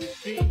want me to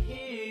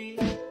be.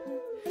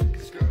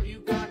 'Cause girl, you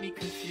got me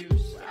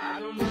confused. I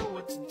don't know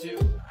what to do.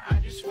 I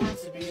just want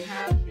to be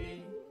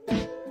happy.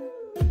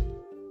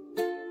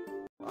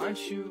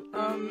 Aren't you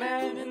a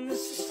man in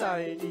this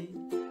society?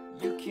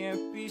 You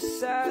can't be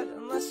sad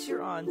unless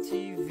you're on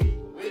TV.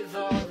 With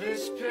all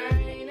this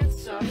pain and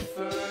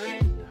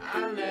suffering,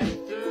 I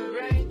let the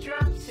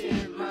raindrops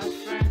hit my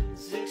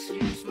friends.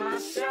 Excuse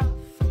myself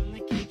from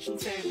the kitchen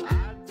table.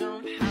 I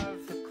don't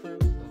have a clue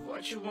of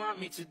what you want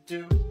me to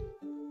do,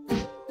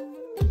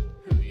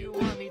 who you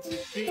want me to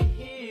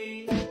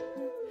be.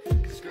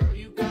 'Cause girl,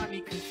 you got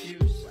me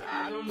confused.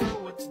 I don't know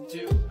what to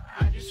do.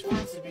 I just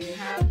want to be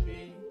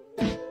happy.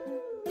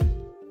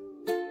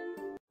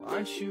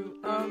 Aren't you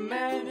a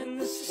man in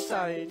this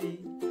society?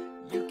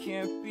 You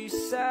can't be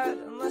sad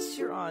unless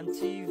you're on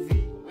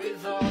TV.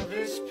 With all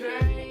this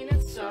pain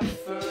and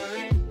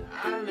suffering,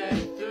 I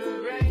let the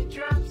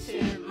raindrops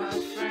hit my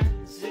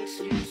friends.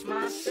 Excuse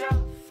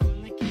myself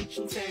from the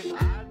kitchen table.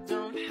 I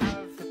don't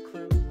have a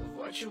clue of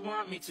what you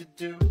want me to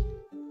do,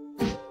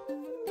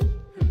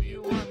 who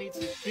you want me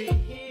to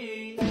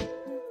be.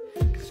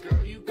 'Cause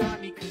girl, you got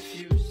me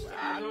confused.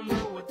 I don't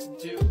know what to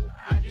do.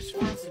 I just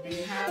want to be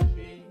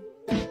happy.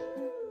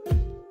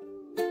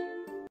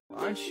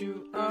 Aren't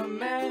you a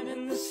man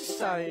in this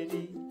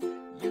society?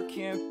 You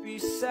can't be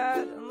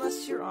sad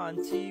unless you're on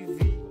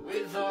TV.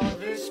 With all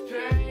this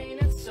pain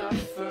and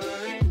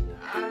suffering,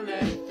 I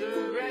let the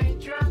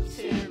raindrops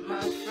hit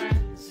my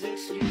friends.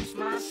 Excuse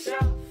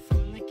myself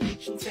from the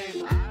kitchen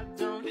table. I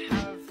don't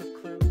have a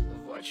clue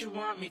of what you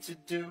want me to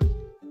do,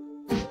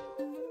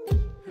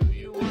 who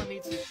you want me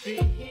to be.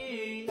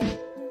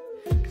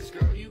 'Cause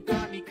girl, you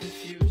got me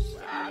confused.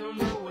 I don't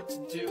know what to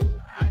do.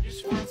 I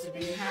just want to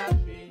be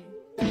happy.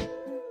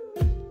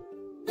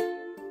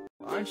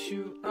 Aren't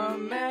you a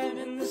man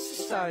in this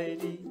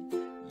society?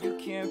 You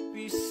can't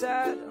be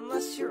sad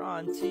unless you're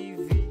on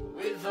TV.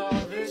 With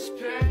all this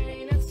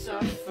pain and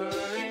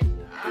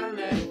suffering, I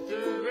let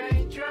the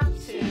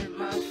raindrops hit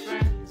my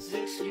friends.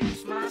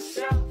 Excuse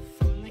myself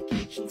from the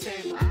kitchen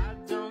table. I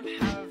don't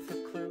have a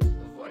clue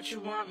of what you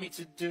want me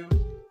to do,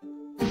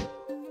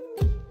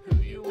 who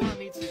you want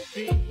me to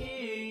be.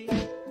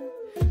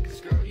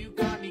 'Cause girl, you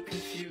got me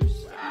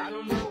confused. I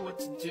don't know what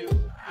to do.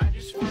 I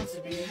just want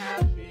to be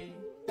happy.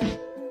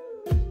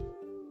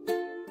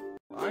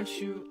 Aren't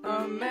you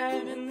a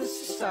man in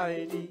this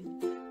society?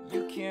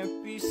 You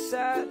can't be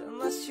sad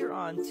unless you're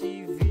on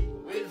TV.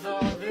 With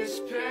all this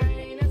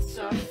pain and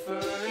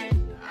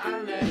suffering, I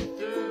let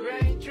the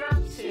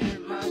raindrops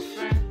hit my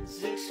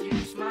friends.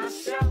 Excuse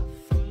myself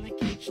from the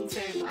kitchen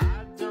table.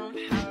 I don't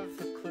have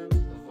a clue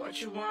of what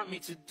you want me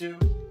to do,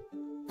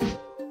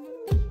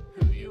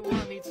 who you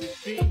want me to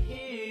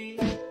be.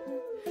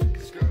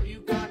 'Cause girl,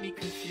 you got me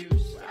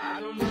confused. I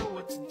don't know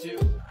what to do.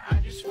 I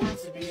just want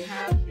to be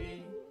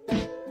happy.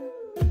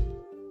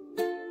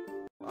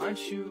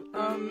 Aren't you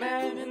a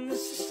man in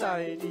this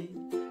society?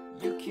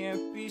 You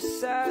can't be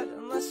sad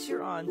unless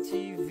you're on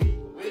TV.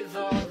 With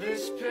all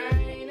this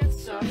pain and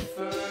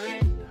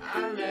suffering,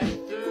 I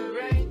let the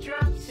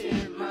raindrops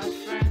hit my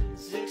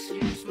friends.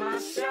 Excuse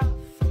myself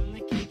from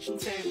the kitchen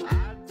table.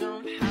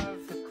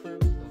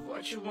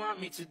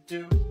 to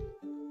do?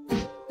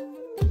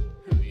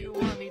 Who you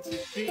want me to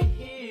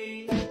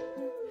be?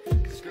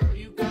 'Cause girl,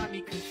 you got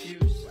me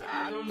confused.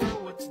 I don't know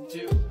what to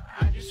do.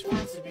 I just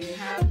want to be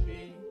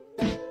happy.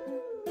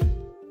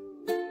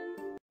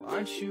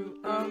 Aren't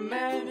you a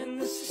man in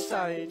this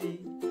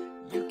society?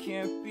 You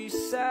can't be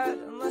sad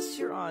unless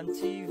you're on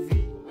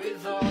TV.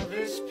 With all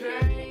this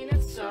pain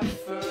and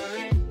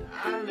suffering,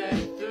 I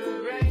let the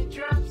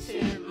raindrops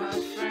hit my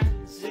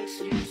friends.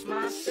 Excuse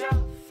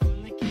myself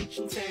from the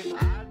kitchen table.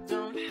 I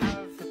don't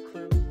have a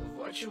clue of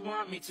what you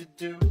want me to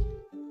do.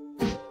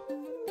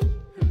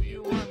 Who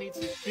you want me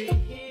to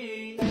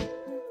be?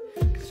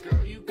 'Cause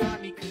girl, you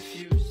got me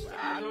confused.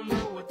 I don't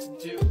know what to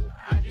do.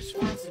 I just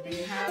want to be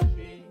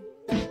happy.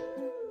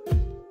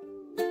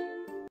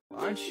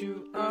 Aren't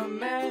you a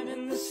man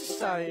in this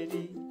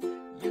society?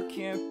 You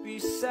can't be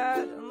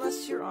sad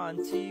unless you're on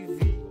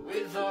TV.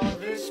 With all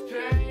this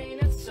pain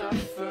and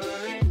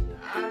suffering,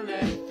 I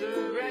let the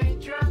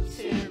raindrops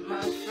hit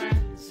my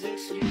friends.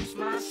 Excuse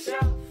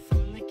myself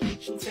from the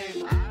kitchen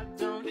table. I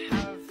don't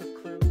have a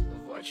clue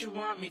of what you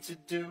want me to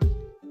do.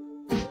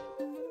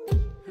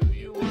 Who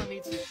you want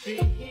me to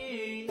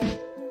be?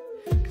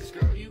 'Cause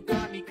girl, you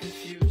got me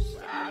confused.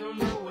 I don't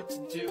know what to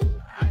do.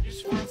 I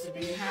just want to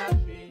be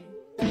happy.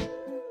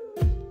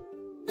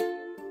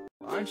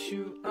 Aren't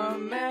you a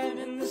man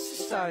in this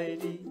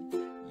society?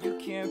 You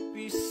can't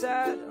be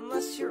sad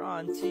unless you're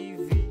on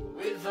TV.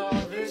 With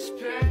all this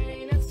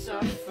pain and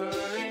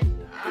suffering,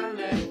 I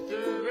let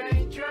the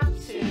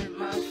raindrops hit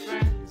my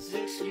friends.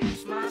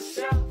 Excuse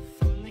myself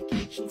from the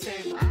kitchen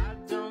table. I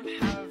don't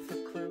have a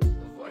clue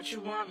of what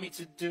you want me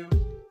to do.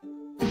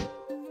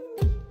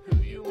 Who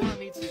you want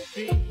me to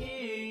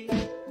be?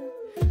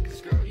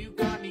 'Cause girl, you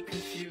got me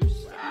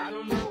confused. I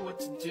don't know what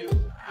to do.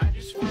 I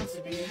just want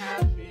to be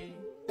happy.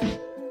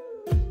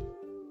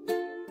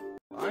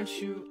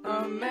 Aren't you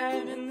a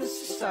man in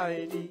this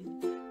society?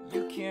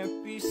 You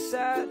can't be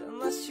sad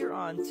unless you're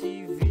on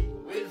TV.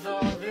 With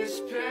all this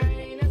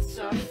pain and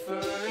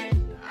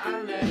suffering,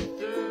 I let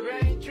the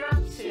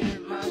raindrops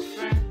hit my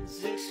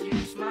friends.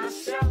 Excuse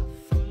myself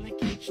from the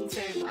kitchen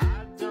table.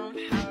 I don't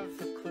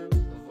have a clue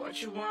of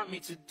what you want me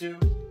to do.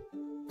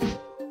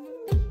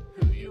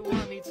 Who you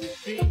want me to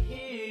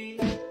be?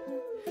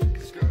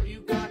 'Cause girl,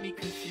 you got me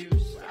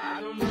confused. I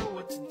don't know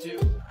what to do.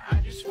 I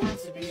just want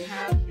to be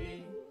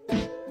happy.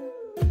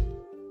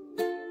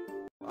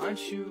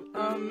 Aren't you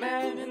a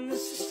man in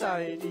this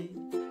society?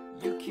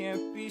 You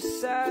can't be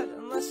sad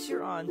unless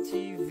you're on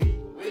TV.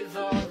 With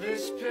all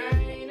this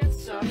pain and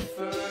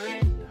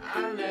suffering,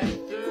 I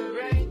let the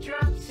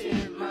raindrops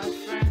hit my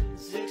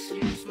friends.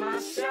 Excuse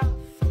myself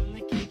from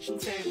the kitchen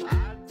table.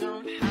 I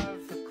don't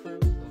have a clue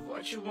of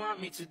what you want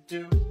me to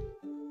do.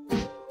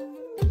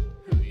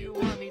 Who you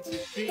want me to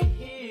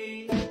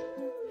be?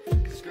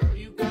 'Cause girl,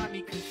 you got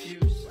me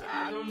confused.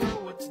 I don't know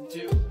what to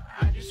do.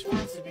 I just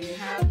want to be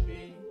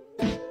happy.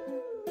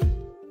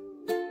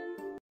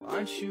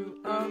 Aren't you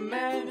a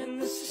man in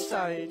this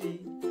society?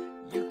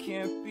 You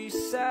can't be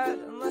sad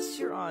unless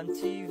you're on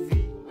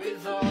TV.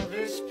 With all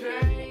this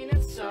pain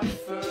and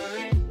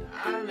suffering,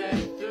 I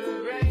let the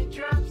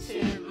raindrops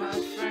hit my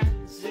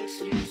friends.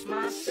 Excuse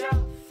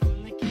myself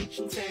from the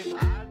kitchen table.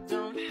 I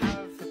don't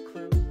have a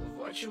clue of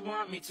what you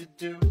want me to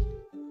do.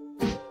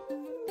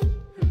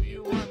 Who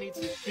you want me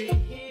to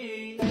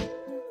be?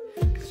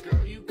 'Cause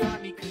girl, you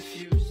got me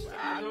confused.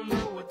 I don't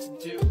know what to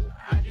do.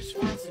 I just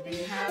want to be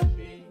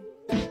happy.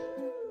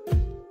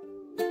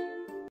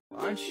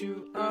 Aren't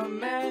you a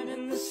man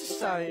in this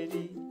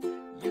society?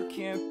 You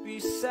can't be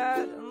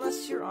sad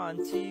unless you're on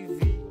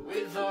TV.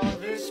 With all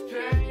this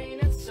pain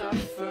and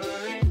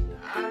suffering,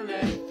 I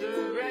let the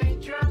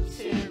raindrops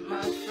hit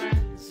my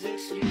friends.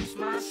 Excuse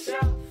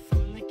myself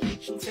from the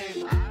kitchen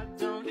table. I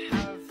don't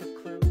have a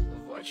clue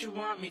of what you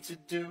want me to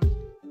do.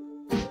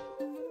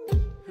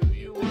 Who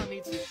you want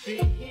me to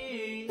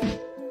be?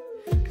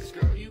 'Cause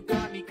girl, you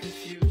got me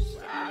confused.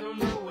 I don't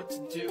know what to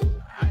do.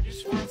 I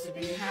just want to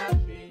be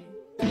happy.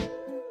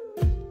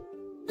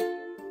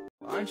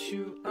 Aren't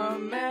you a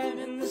man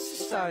in this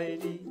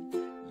society?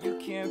 You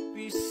can't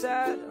be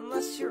sad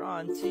unless you're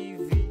on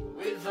TV.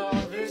 With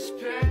all this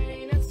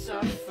pain and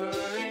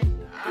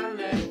suffering, I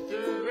let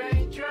the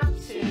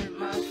raindrops hit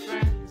my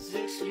friends.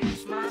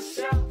 Excuse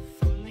myself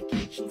from the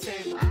kitchen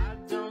table. I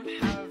don't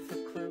have a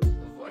clue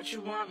of what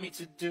you want me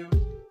to do.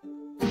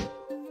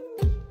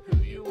 Who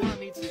you want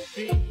me to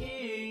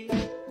be?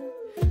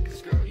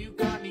 'Cause girl, you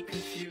got me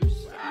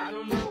confused. I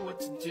don't know what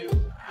to do.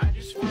 I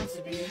just want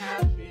to be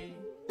happy.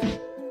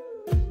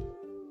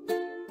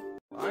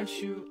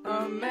 Aren't you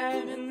a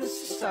man in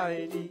this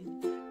society?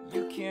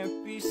 You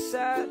can't be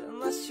sad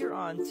unless you're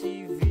on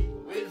TV.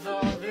 With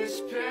all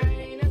this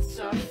pain and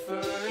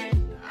suffering,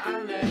 I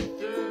let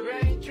the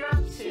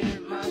raindrops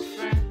hit my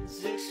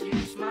friends.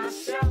 Excuse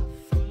myself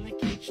from the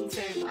kitchen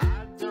table.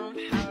 I don't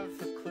have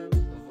a clue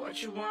of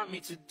what you want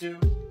me to do.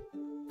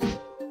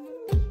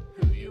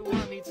 Who you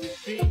want me to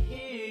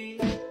be?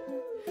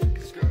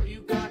 'Cause girl,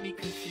 you got me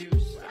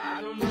confused. I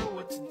don't know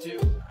what to do.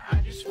 I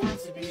just want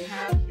to be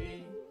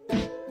happy.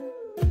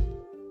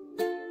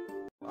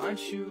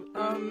 Aren't you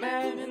a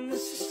man in this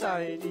this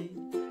society.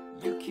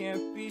 You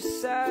can't be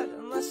sad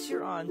unless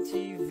you're on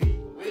TV.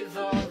 With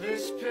all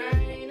this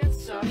pain and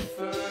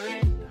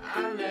suffering,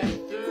 I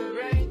let the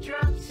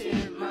raindrops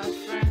hit my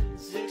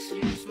friends.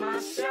 Excuse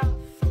myself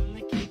from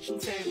the kitchen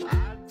table.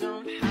 I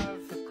don't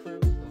have a clue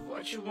of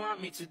what you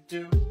want me to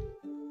do,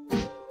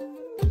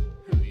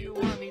 who you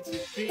want me to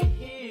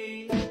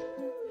be.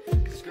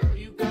 'Cause girl,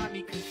 you got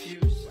me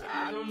confused.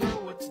 I don't know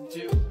what to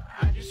do.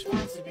 I just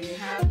want to be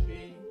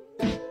happy.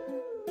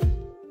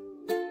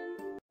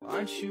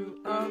 Aren't you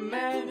a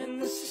man in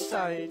this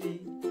society?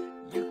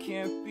 You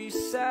can't be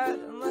sad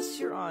unless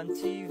you're on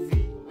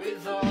TV.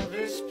 With all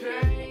this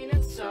pain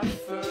and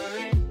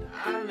suffering,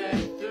 I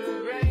let the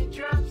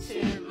raindrops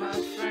hit my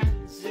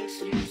friends.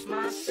 Excuse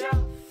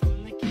myself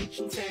from the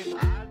kitchen table.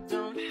 I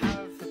don't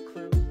have a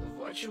clue of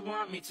what you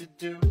want me to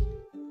do,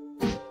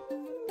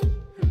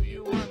 who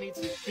you want me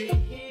to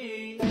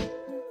be.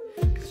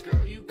 'Cause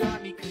girl, you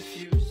got me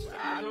confused.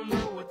 I don't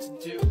know what to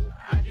do.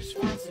 I just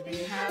want to be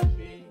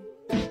happy.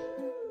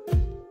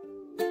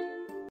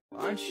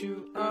 Aren't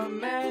you a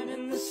man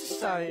in this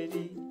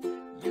society?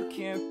 You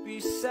can't be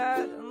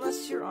sad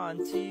unless you're on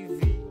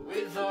TV.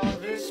 With all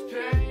this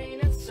pain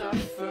and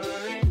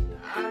suffering,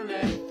 I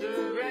let the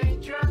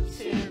raindrops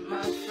hit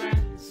my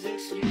friends.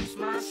 Excuse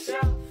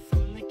myself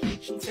from the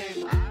kitchen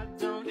table. I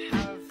don't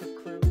have a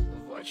clue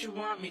of what you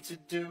want me to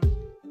do,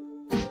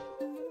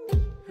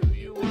 who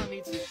you want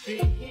me to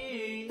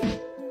be.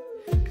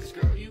 'Cause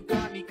girl, you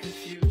got me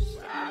confused.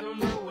 I don't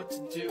know what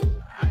to do.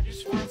 I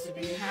just want to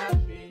be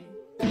happy.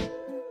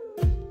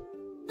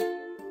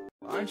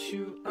 Aren't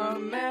you a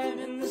man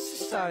in this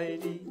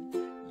society?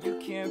 You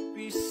can't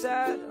be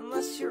sad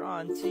unless you're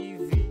on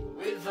TV.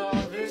 With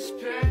all this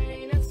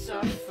pain and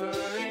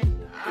suffering,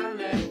 I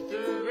let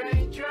the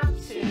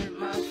raindrops hit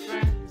my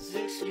friends.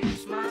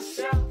 Excuse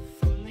myself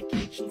from the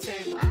kitchen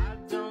table. I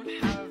don't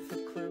have a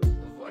clue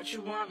of what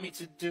you want me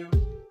to do,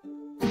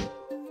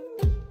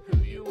 who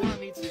you want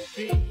me to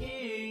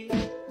be.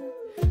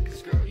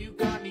 'Cause girl, you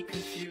got me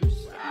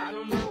confused. I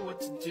don't know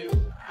what to do.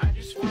 I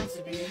just want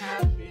to be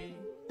happy.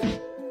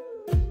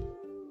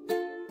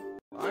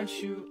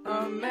 Aren't you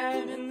a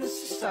man in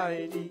this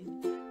society?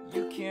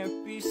 You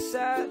can't be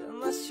sad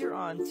unless you're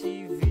on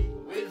TV.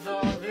 With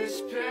all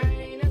this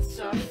pain and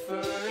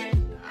suffering,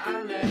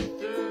 I let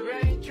the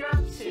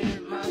raindrops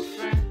hit my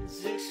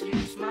friends.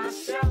 Excuse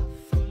myself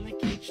from the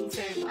kitchen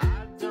table.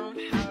 I don't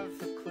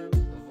have a clue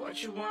of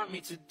what you want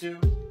me to do,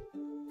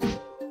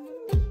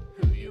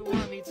 who you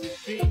want me to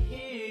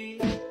be.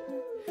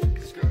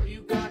 'Cause girl,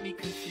 you got me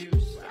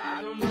confused.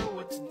 I don't know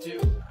what to do.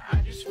 I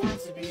just want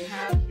to be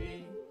happy.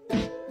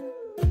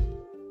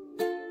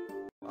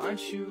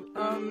 Aren't you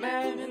a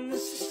man in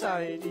this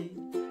society?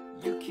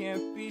 You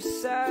can't be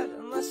sad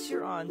unless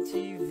you're on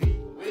TV.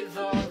 With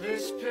all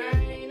this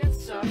pain and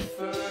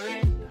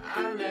suffering,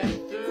 I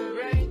let the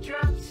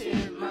raindrops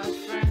hit my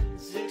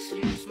friends.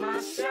 Excuse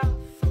myself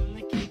from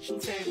the kitchen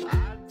table.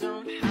 I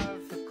don't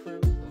have a clue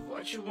of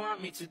what you want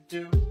me to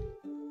do,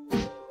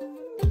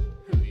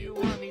 who you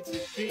want me to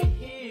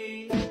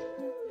be.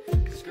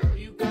 'Cause girl,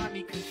 you got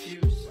me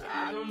confused.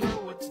 I don't know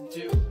what to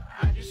do.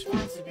 I just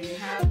want to be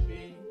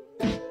happy.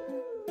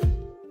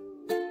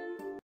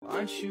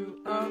 Aren't you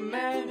a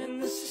man in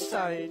this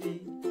society?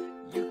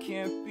 You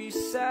can't be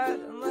sad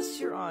unless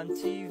you're on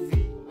TV.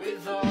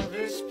 With all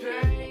this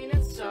pain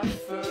and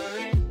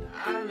suffering,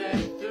 I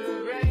let the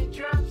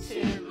raindrops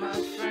hit my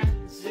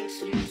friends.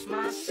 Excuse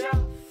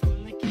myself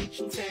from the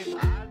kitchen table.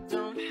 I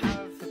don't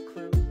have a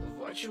clue of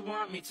what you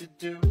want me to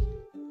do,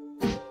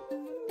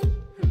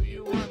 who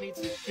you want me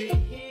to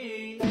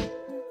be.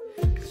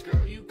 'Cause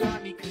girl, you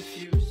got me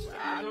confused.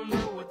 I don't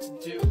know what to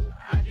do.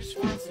 I just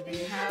want to be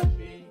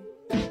happy.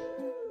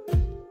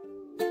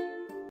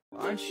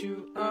 Aren't you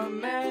a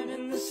man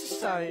in this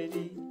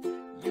society?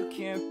 You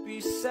can't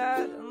be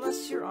sad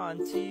unless you're on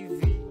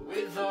TV.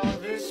 With all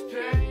this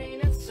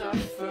pain and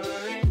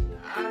suffering,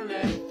 I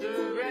let the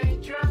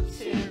raindrops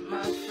hit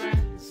my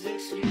friends.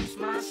 Excuse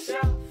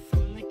myself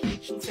from the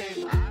kitchen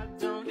table. I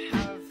don't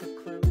have a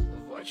clue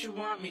of what you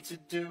want me to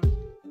do,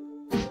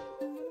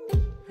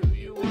 who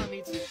you want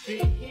me to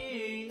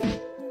be.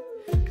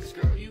 'Cause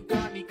girl, you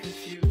got me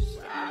confused.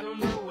 I don't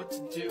know what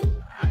to do.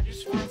 I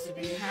just want to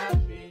be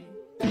happy.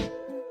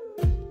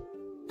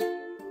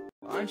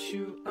 Aren't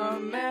you a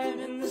man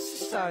in this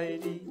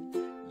society?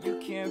 You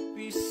can't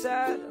be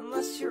sad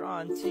unless you're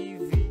on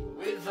TV.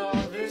 With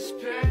all this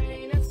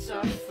pain and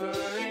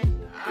suffering,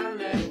 I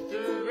let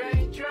the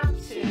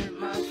raindrops hit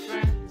my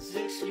friends.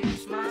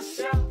 Excuse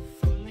myself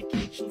from the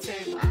kitchen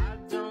table. I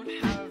don't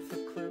have a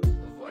clue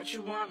of what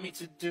you want me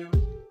to do,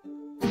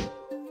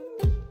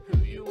 who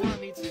you want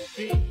me to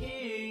be.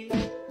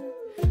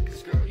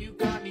 'Cause girl, you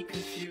got me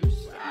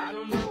confused. I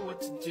don't know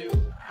what to do.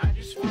 I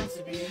just want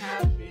to be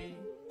happy.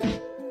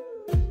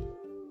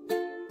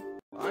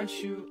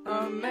 Aren't you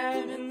a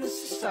man in this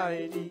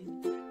society?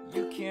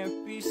 You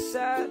can't be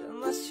sad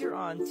unless you're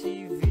on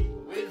TV.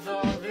 With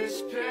all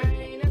this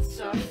pain and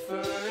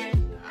suffering,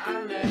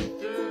 I let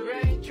the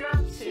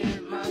raindrops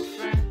hit my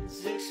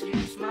friends.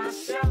 Excuse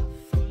myself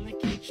from the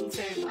kitchen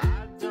table.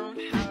 I don't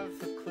have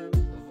a clue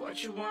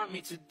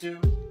to do?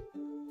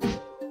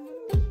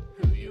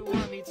 Who you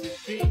want me to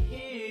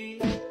be?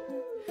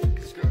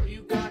 'Cause girl,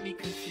 you got me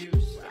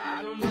confused.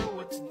 I don't know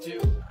what to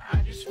do. I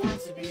just want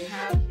to be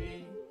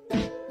happy.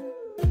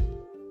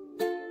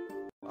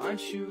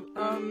 Aren't you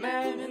a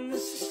man in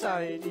this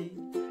society?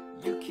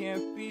 You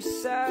can't be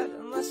sad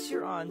unless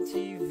you're on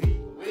TV.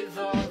 With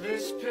all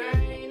this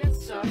pain and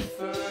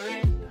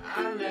suffering,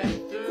 I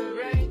let the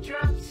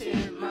raindrops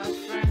hit my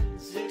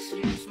friends.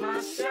 Excuse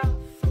myself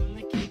from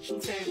the kitchen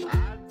table.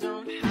 I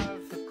don't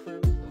have a clue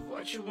of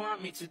what you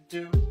want me to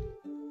do.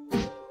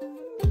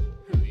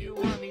 Who you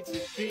want me to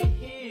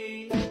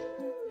be?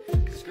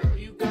 'Cause girl,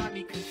 you got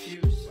me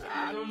confused.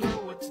 I don't know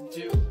what to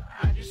do.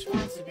 I just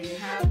want to be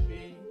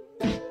happy.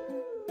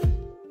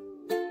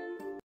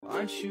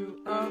 Aren't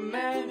you a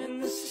man in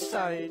this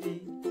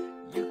society?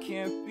 You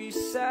can't be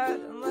sad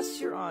unless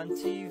you're on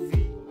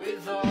TV.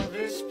 With all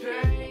this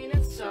pain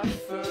and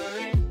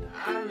suffering,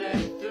 I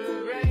let the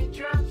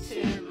raindrops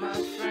hit my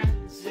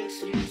friends.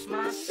 Excuse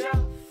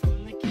myself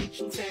from the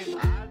kitchen table.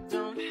 I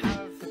don't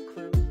have a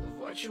clue of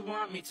what you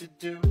want me to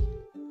do.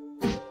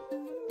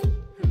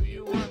 Who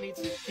you want me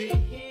to be?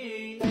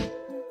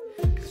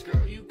 'Cause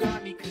girl, you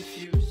got me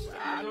confused.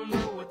 I don't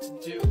know what to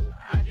do.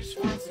 I just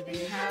want to be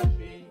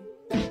happy.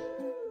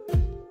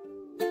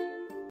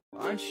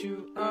 Aren't you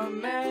a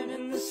man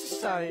in this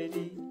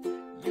society?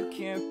 You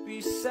can't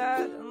be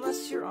sad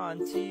unless you're on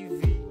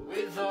TV.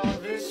 With all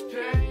this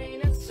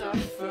pain and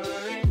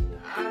suffering,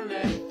 I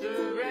let the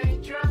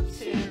raindrops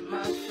hit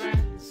my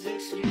friends.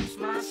 Excuse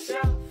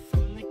myself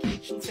from the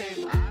kitchen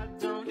table. I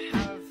don't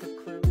have a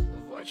clue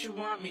of what you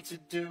want me to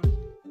do.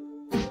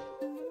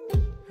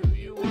 Who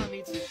you want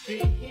me to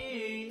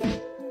be?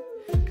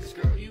 'Cause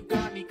girl, you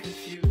got me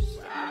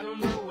confused. I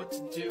don't know what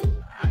to do.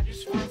 I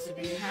just want to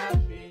be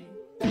happy.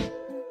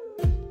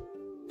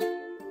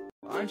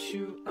 Aren't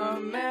you a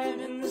man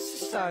in this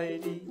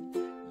society?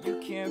 You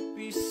can't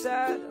be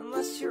sad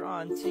unless you're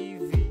on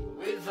TV.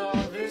 With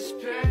all this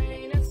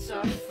pain and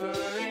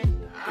suffering,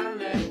 I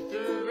let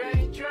the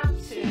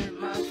raindrops hit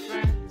my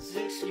friends.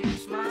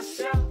 Excuse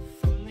myself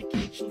from the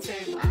kitchen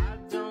table. I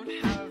don't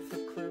have a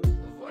clue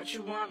of what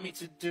you want me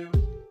to do.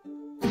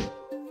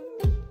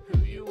 Who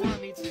you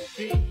want me to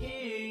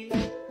be?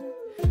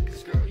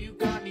 'Cause girl, you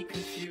got me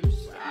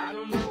confused. I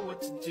don't know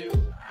what to do.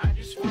 I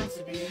just want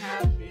to be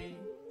happy.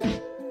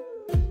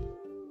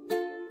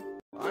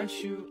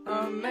 Aren't you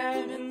a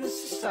man in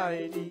this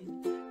society?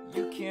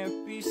 You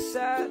can't be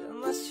sad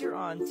unless you're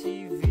on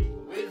TV.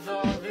 With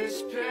all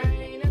this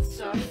pain and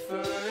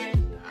suffering,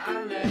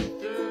 I let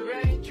the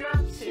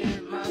raindrops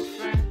hit my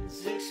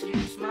friends.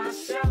 Excuse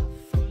myself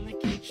from the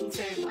kitchen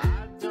table.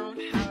 I don't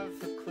have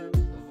a clue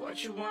of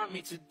what you want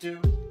me to do.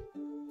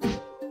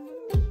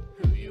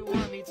 Who you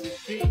want me to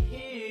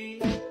be?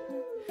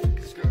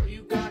 'Cause girl,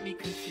 you got me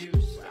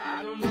confused.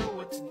 I don't know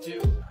what to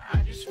do. I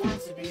just want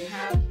to be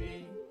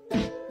happy.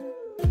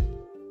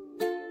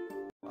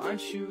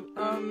 Aren't you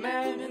a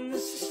man in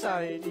this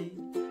society?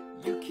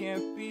 You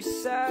can't be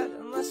sad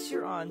unless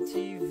you're on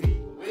TV.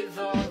 With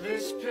all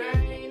this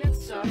pain and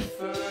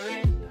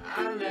suffering,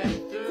 I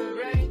let the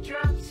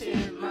raindrops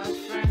hit my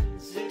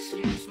friends.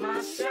 Excuse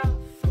myself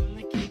from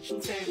the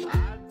kitchen table.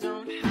 I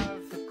don't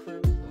have a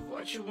clue of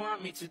what you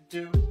want me to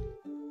do.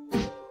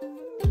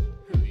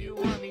 Who you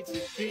want me to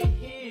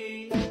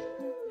be?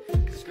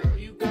 'Cause girl,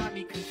 you got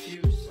me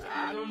confused.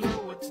 I don't know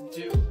what to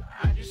do.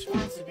 I just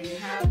want to be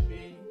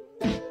happy.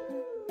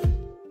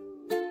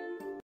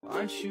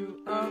 Aren't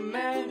you a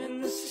man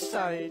in this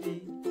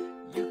society?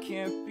 You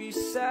can't be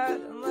sad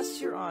unless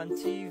you're on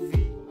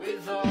TV.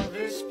 With all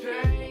this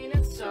pain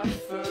and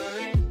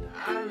suffering,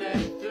 I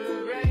let the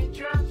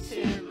raindrops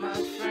hit my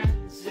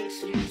friends.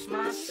 Excuse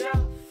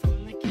myself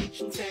from the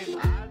kitchen table.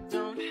 I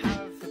don't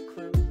have a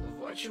clue of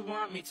what you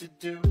want me to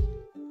do.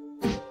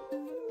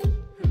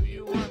 Who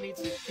you want me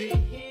to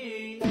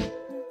be?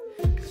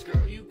 'Cause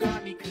girl, you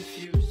got me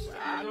confused.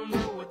 I don't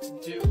know what to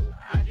do.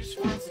 I just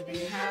want to be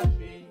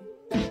happy.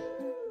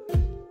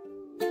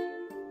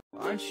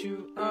 Aren't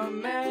you a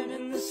man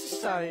in this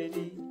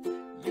society?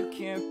 You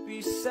can't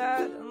be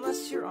sad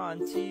unless you're on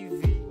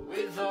TV.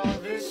 With all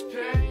this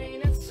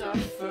pain and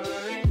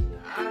suffering,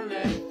 I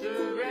let the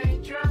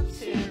raindrops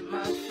hit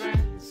my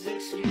friends.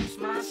 Excuse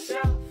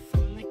myself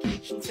from the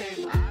kitchen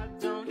table. I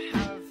don't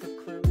have a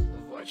clue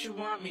of what you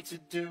want me to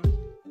do.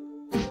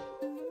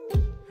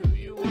 Who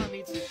you want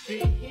me to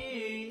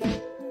be?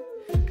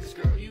 'Cause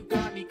girl, you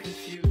got me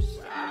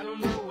confused. I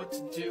don't know what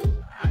to do.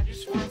 I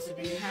just want to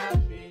be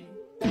happy.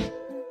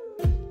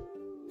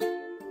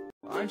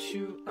 Aren't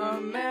you a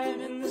man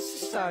in this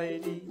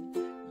society?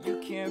 You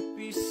can't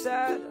be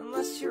sad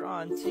unless you're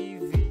on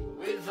TV.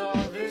 With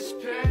all this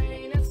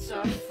pain and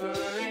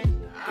suffering,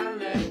 I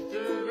let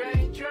the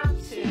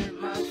raindrops hit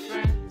my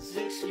friends.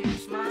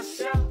 Excuse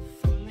myself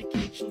from the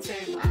kitchen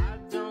table. I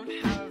don't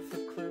have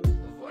a clue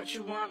of what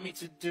you want me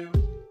to do.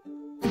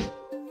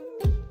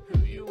 Who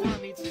you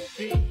want me to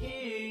be?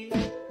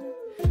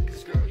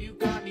 'Cause girl, you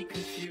got me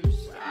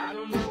confused. I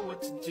don't know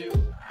what to do.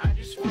 I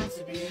just want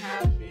to be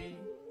happy.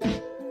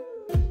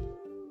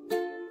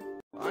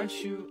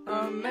 Aren't you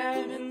a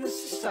man in this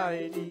society?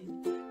 society.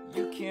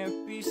 You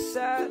can't be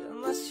sad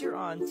unless you're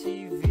on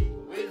TV.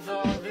 With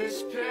all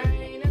this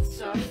pain and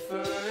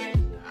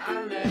suffering,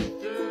 I let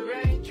the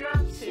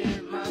raindrops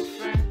hit my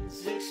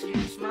friends.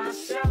 Excuse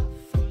myself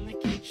from the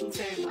kitchen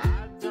table.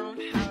 I don't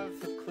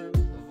have a clue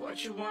of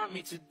what you want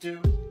me to do,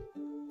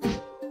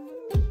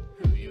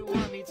 who you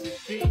want me to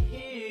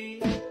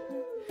be.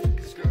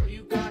 'Cause girl,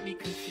 you got me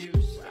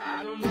confused.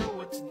 I don't know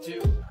what to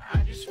do. I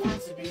just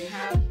want to be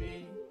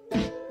happy.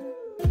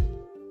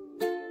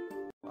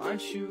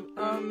 Aren't you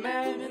a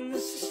man in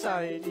this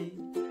society?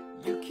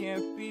 You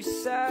can't be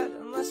sad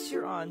unless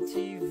you're on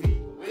TV.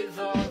 With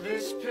all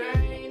this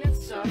pain and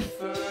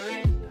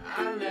suffering,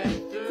 I let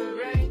the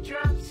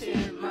raindrops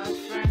hit my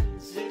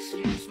friends.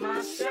 Excuse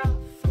myself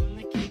from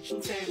the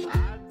kitchen table.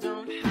 I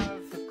don't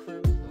have a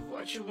clue of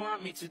what you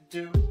want me to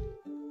do,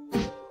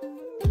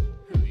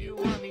 who you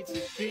want me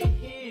to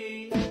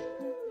be.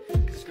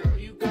 'Cause girl,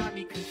 you got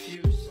me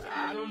confused.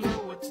 I don't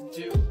know what to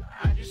do.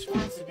 I just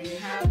want to be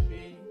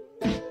happy.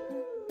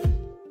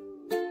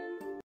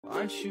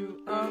 Aren't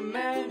you a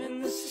man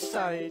in this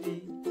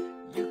society?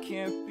 You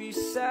can't be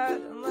sad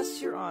unless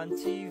you're on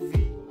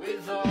TV.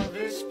 With all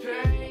this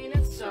pain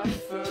and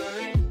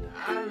suffering,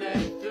 I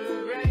let the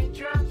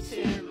raindrops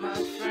hit my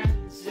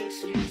friends.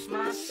 Excuse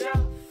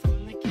myself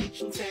from the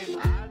kitchen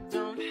table. I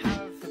don't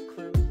have a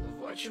clue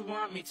of what you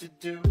want me to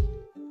do,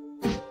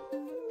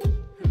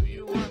 who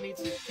you want me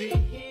to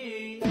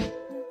be.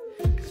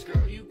 'Cause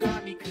girl, you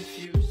got me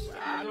confused.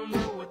 I don't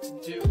know what to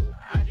do.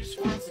 I just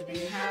want to be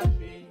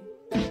happy.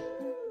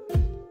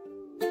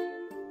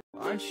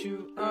 Aren't you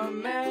a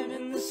man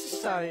in this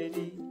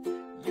society?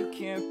 You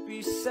can't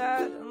be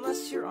sad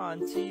unless you're on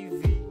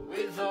TV.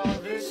 With all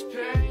this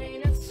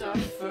pain and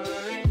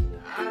suffering,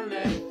 I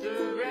let the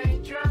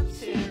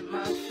raindrops hit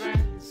my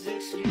friends.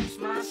 Excuse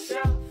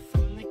myself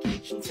from the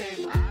kitchen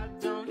table. I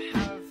don't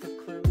have a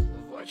clue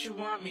of what you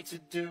want me to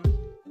do,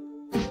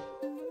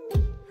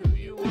 who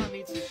you want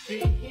me to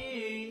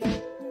be.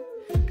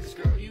 'Cause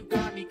girl, you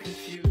got me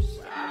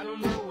confused. I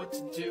don't know what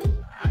to do.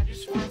 I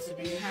just want to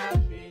be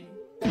happy.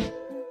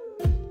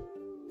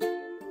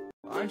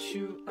 Aren't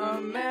you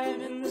a man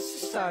in this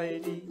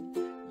society?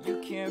 You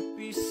can't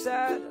be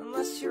sad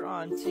unless you're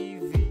on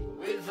TV.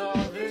 With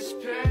all this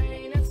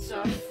pain and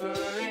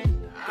suffering,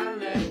 I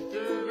let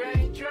the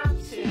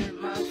raindrops hit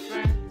my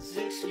friends.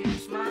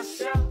 Excuse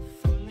myself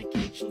from the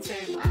kitchen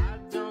table. I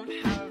don't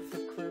have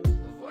a clue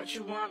of what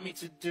you want me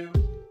to do,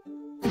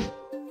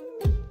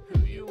 who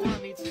you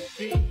want me to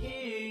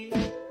be.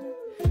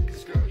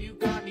 'Cause girl, you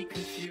got me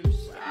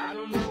confused. I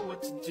don't know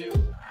what to do.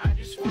 I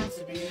just want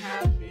to be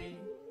happy.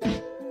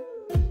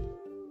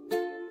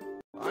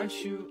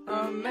 Aren't you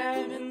a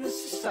man in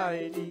this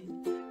society?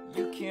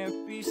 You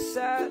can't be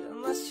sad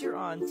unless you're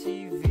on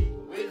TV.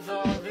 With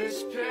all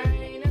this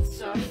pain and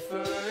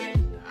suffering,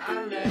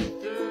 I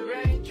let the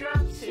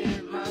raindrops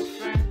hit my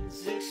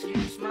friends.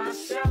 Excuse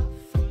myself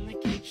from the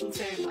kitchen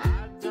table.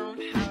 I don't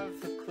have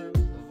a clue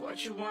of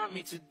what you want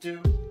me to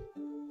do,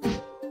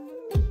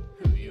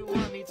 who you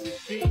want me to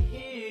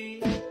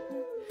be.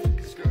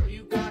 'Cause girl,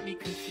 you got me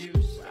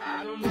confused.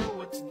 I don't know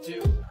what to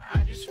do. I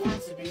just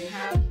want to be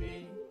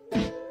happy.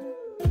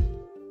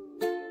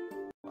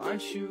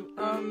 Aren't you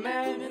a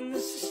man in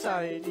this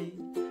society?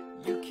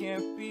 You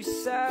can't be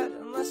sad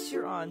unless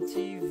you're on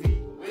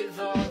TV. With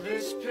all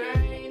this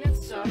pain and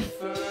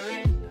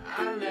suffering,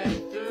 I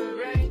let the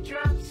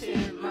raindrops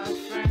hit my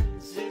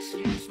friends.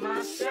 Excuse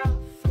myself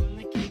from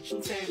the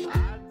kitchen table.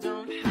 I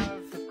don't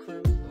have a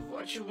clue of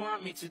what you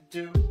want me to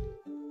do,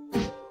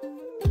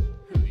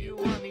 who you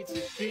want me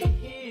to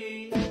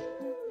be.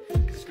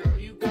 'Cause girl,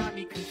 you got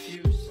me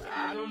confused.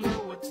 I don't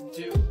know what to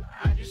do.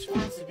 I just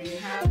want to be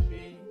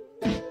happy.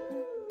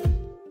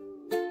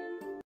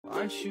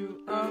 Aren't you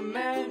a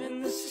man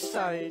in this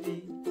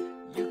society?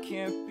 You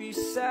can't be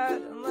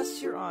sad unless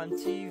you're on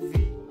TV.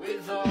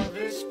 With all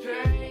this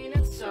pain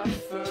and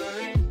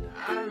suffering,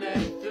 I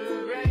let the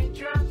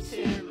raindrops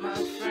hit my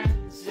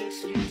friends.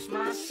 Excuse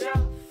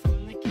myself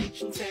from the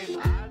kitchen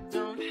table. I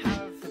don't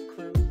have a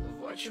clue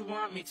of what you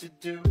want me to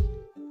do,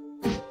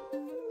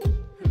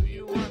 who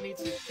you want me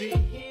to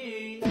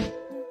be.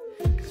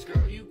 'Cause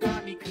girl, you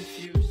got me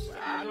confused.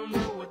 I don't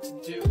know what to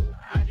do.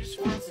 I just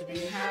want to be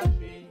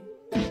happy.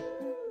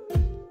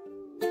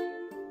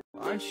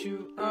 Aren't you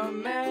a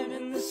man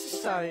in this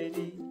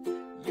society?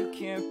 You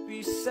can't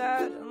be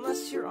sad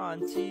unless you're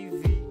on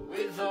TV.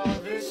 With all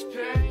this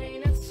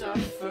pain and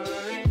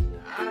suffering,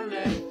 I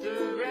let the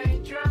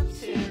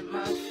raindrops hit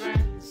my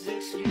friends.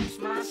 Excuse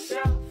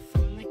myself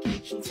from the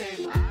kitchen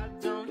table. I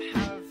don't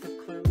have a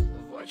clue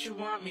of what you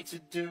want me to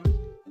do,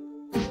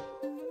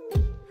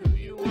 who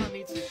you want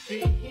me to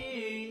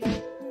be.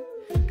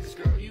 'Cause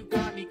girl, you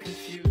got me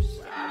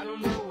confused. I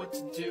don't know what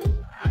to do.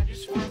 I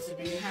just want to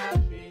be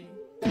happy.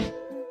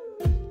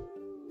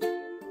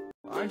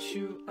 Aren't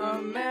you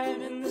a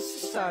man in this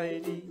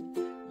society?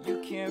 You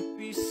can't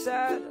be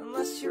sad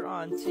unless you're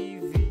on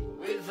TV.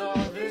 With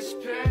all this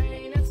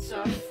pain and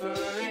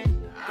suffering,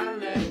 I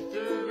let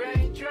the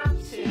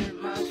raindrops hit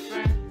my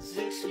friends.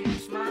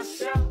 Excuse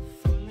myself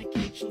from the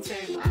kitchen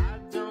table. I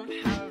don't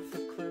have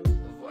a clue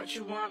of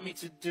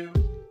to do?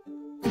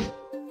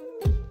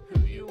 Who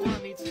you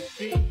want me to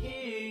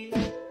be?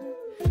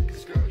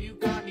 'Cause girl, you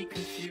got me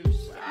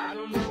confused. I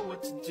don't know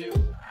what to do.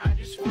 I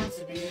just want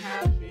to be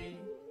happy.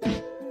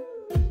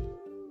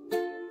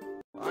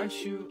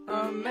 Aren't you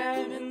a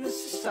man in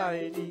this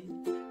society?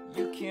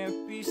 You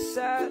can't be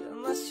sad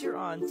unless you're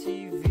on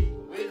TV.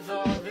 With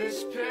all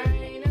this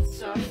pain and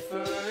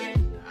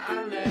suffering,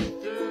 I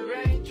let the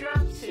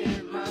raindrops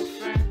hit my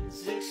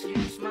friends.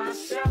 Excuse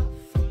myself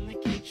from the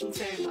kitchen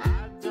table.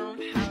 I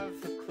don't have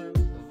a clue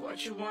of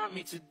what you want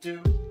me to do.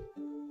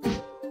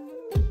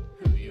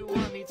 Who you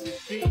want me to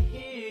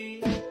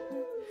be?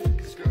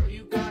 'Cause girl,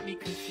 you got me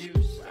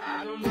confused.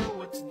 I don't know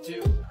what to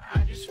do. I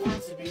just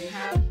want to be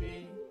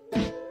happy.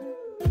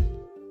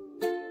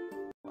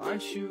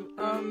 Aren't you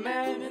a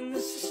man in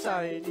this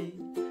society?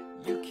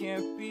 You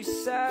can't be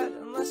sad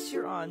unless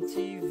you're on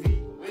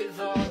TV. With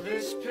all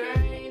this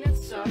pain and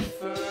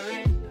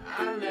suffering,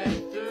 I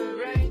let the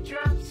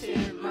raindrops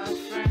hit my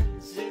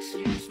friends.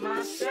 Excuse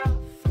myself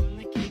from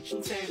the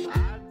kitchen table.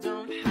 I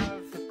don't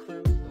have a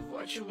clue of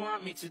what you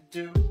want me to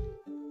do.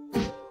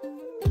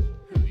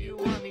 Who you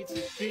want me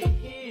to be?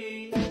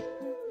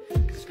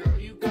 'Cause girl,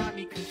 you got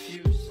me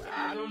confused.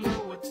 I don't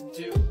know what to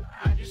do.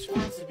 I just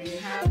want to be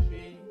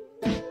happy.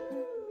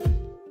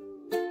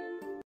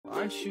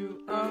 Aren't you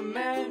a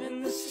man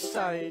in this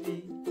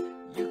society?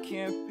 You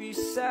can't be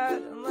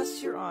sad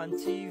unless you're on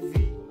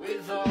TV.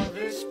 With all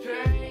this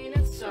pain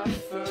and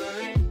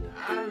suffering,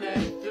 I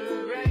let the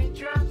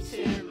raindrops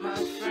hit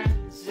my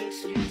friends.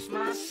 Excuse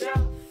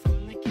myself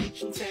from the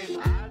kitchen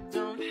table. I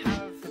don't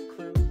have a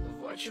clue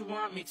of what you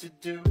want me to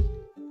do.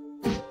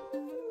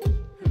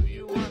 Who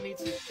you want me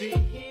to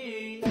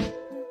be?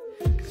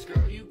 'Cause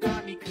girl, you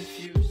got me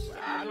confused.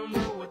 I don't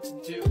know what to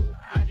do.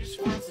 I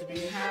just want to be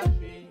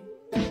happy.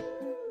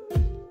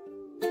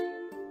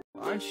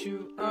 Aren't you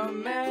a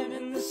man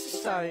in this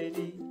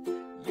society?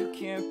 You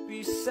can't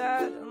be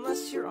sad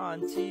unless you're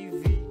on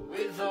TV.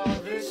 With all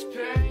this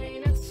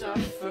pain and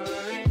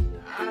suffering,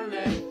 I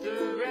let the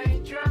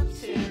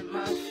raindrops hit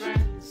my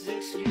friends.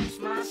 Excuse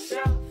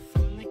myself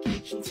from the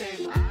kitchen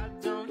table. I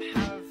don't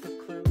have a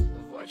clue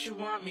of what you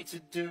want me to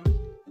do.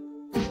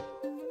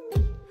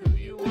 Who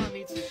you want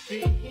me to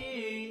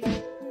be?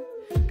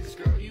 'Cause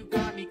girl, you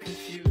got me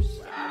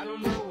confused. I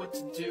don't know what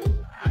to do.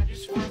 I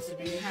just want to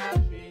be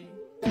happy.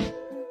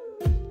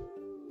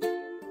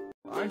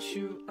 Aren't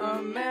you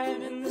a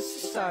man in this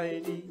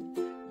society?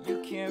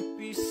 You can't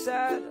be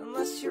sad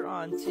unless you're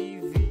on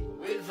TV.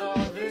 With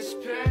all this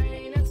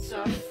pain and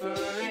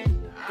suffering,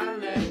 I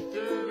let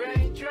the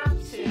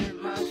raindrops hit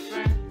my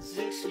friends.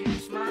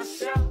 Excuse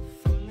myself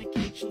from the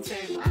kitchen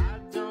table. I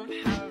don't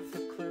have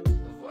a clue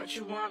of what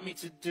you want me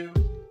to do.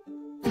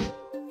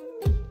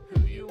 Who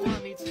you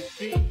want me to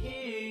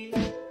be?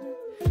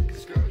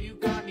 'Cause girl, you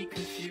got me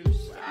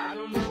confused. I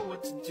don't know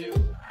what to do.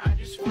 I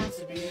just want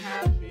to be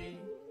happy.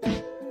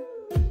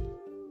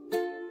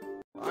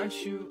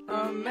 Aren't you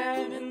a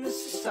man in this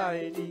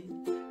society?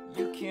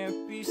 You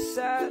can't be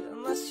sad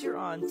unless you're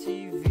on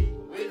TV.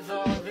 With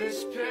all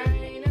this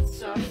pain and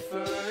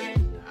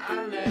suffering,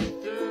 I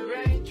let the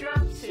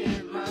raindrops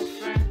hit my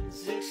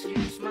friends.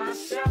 Excuse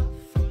myself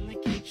from the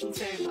kitchen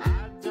table.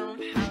 I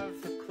don't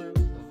have a clue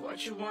of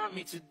what you want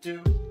me to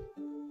do.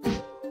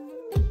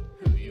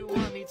 Who you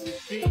want me to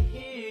be?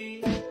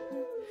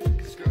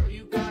 'Cause girl,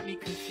 you got me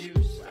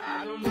confused.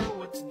 I don't know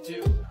what to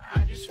do. I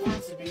just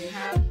want to be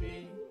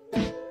happy.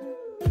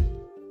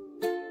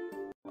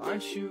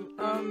 Aren't you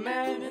a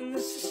man in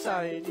this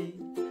society?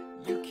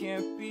 You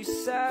can't be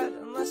sad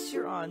unless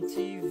you're on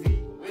TV.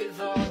 With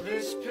all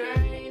this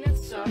pain and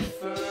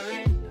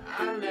suffering,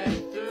 I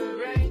let the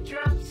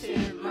raindrops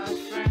hit my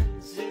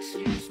friends.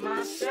 Excuse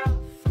myself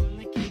from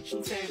the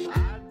kitchen table.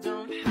 I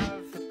don't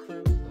have a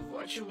clue of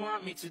what you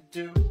want me to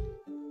do.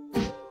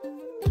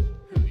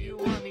 Who you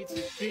want me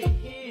to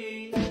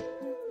be?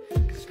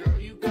 'Cause girl,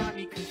 you got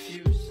me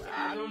confused.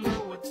 I don't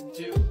know what to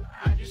do.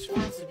 I just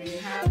want to be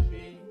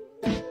happy.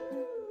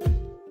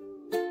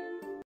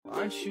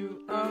 Aren't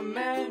you a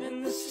man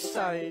in this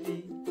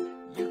society?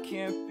 You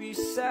can't be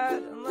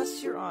sad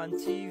unless you're on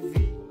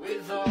TV.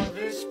 With all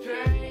this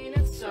pain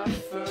and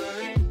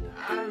suffering,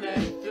 I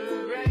let the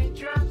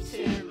raindrops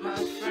hit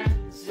my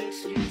friends.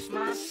 Excuse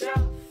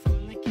myself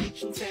from the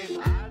kitchen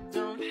table. I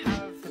don't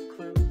have a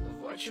clue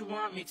of what you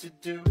want me to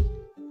do.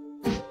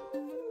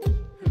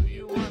 Who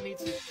you want me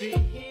to be?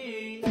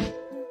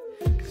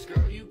 'Cause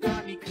girl, you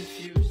got me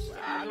confused.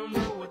 I don't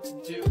know what to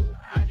do.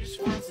 I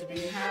just want to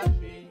be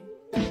happy.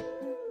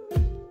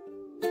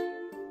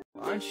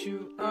 Aren't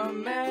you a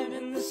man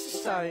in this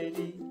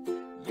society?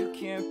 You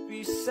can't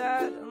be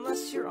sad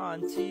unless you're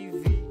on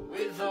TV.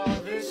 With all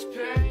this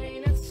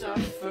pain and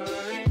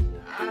suffering,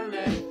 I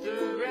let the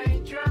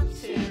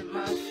raindrops hit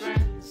my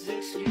friends.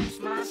 Excuse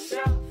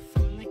myself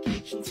from the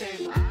kitchen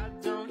table. I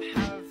don't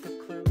have a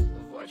clue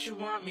of what you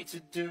want me to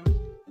do.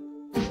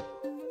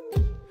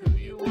 Who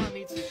you want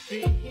me to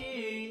be?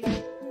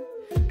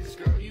 'Cause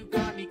girl, you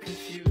got me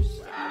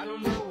confused. I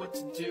don't know what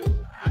to do.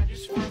 I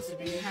just want to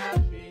be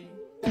happy.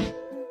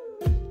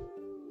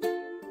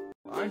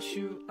 Aren't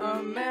you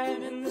a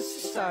man in this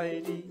society?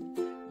 society.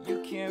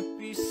 You can't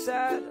be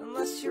sad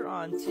unless you're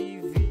on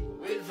TV.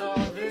 With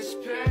all this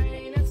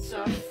pain and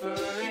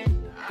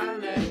suffering, I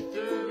let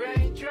the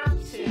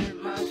raindrops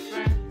hit my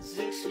friends.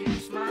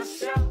 Excuse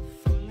myself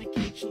from the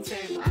kitchen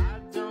table. I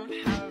don't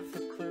have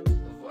a clue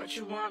of what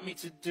you want me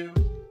to do,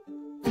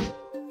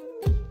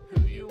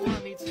 who you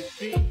want me to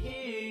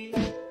be.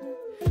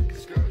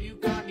 'Cause girl, you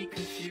got me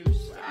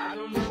confused. I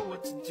don't know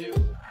what to do.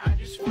 I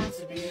just want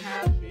to be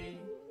happy.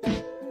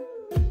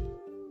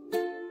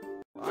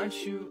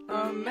 Aren't you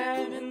a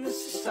man in this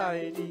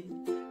society?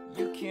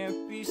 You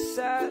can't be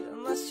sad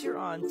unless you're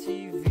on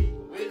TV.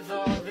 With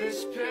all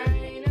this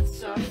pain and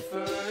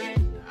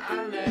suffering,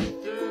 I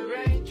let the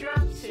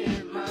raindrops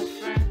hit my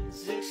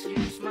friends.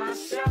 Excuse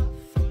myself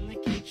from the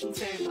kitchen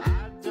table.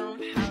 I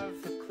don't have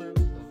a clue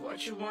of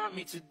what you want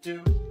me to do,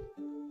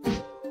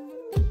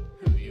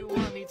 who you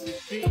want me to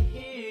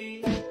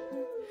be.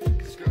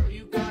 'Cause girl,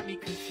 you got me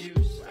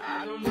confused.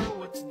 I don't know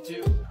what to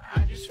do. I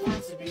just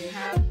want to be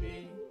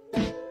happy.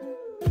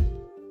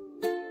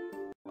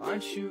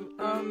 Aren't you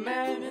a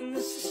man in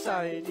this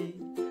society?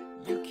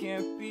 You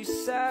can't be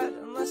sad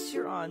unless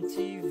you're on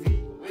TV.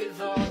 With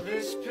all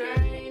this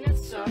pain and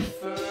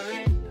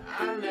suffering,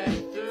 I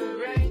let the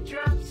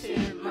raindrops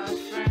hit my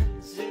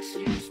friends.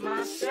 Excuse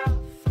myself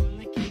from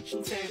the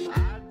kitchen table.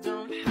 I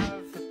don't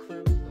have a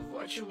clue of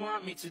what you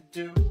want me to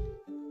do,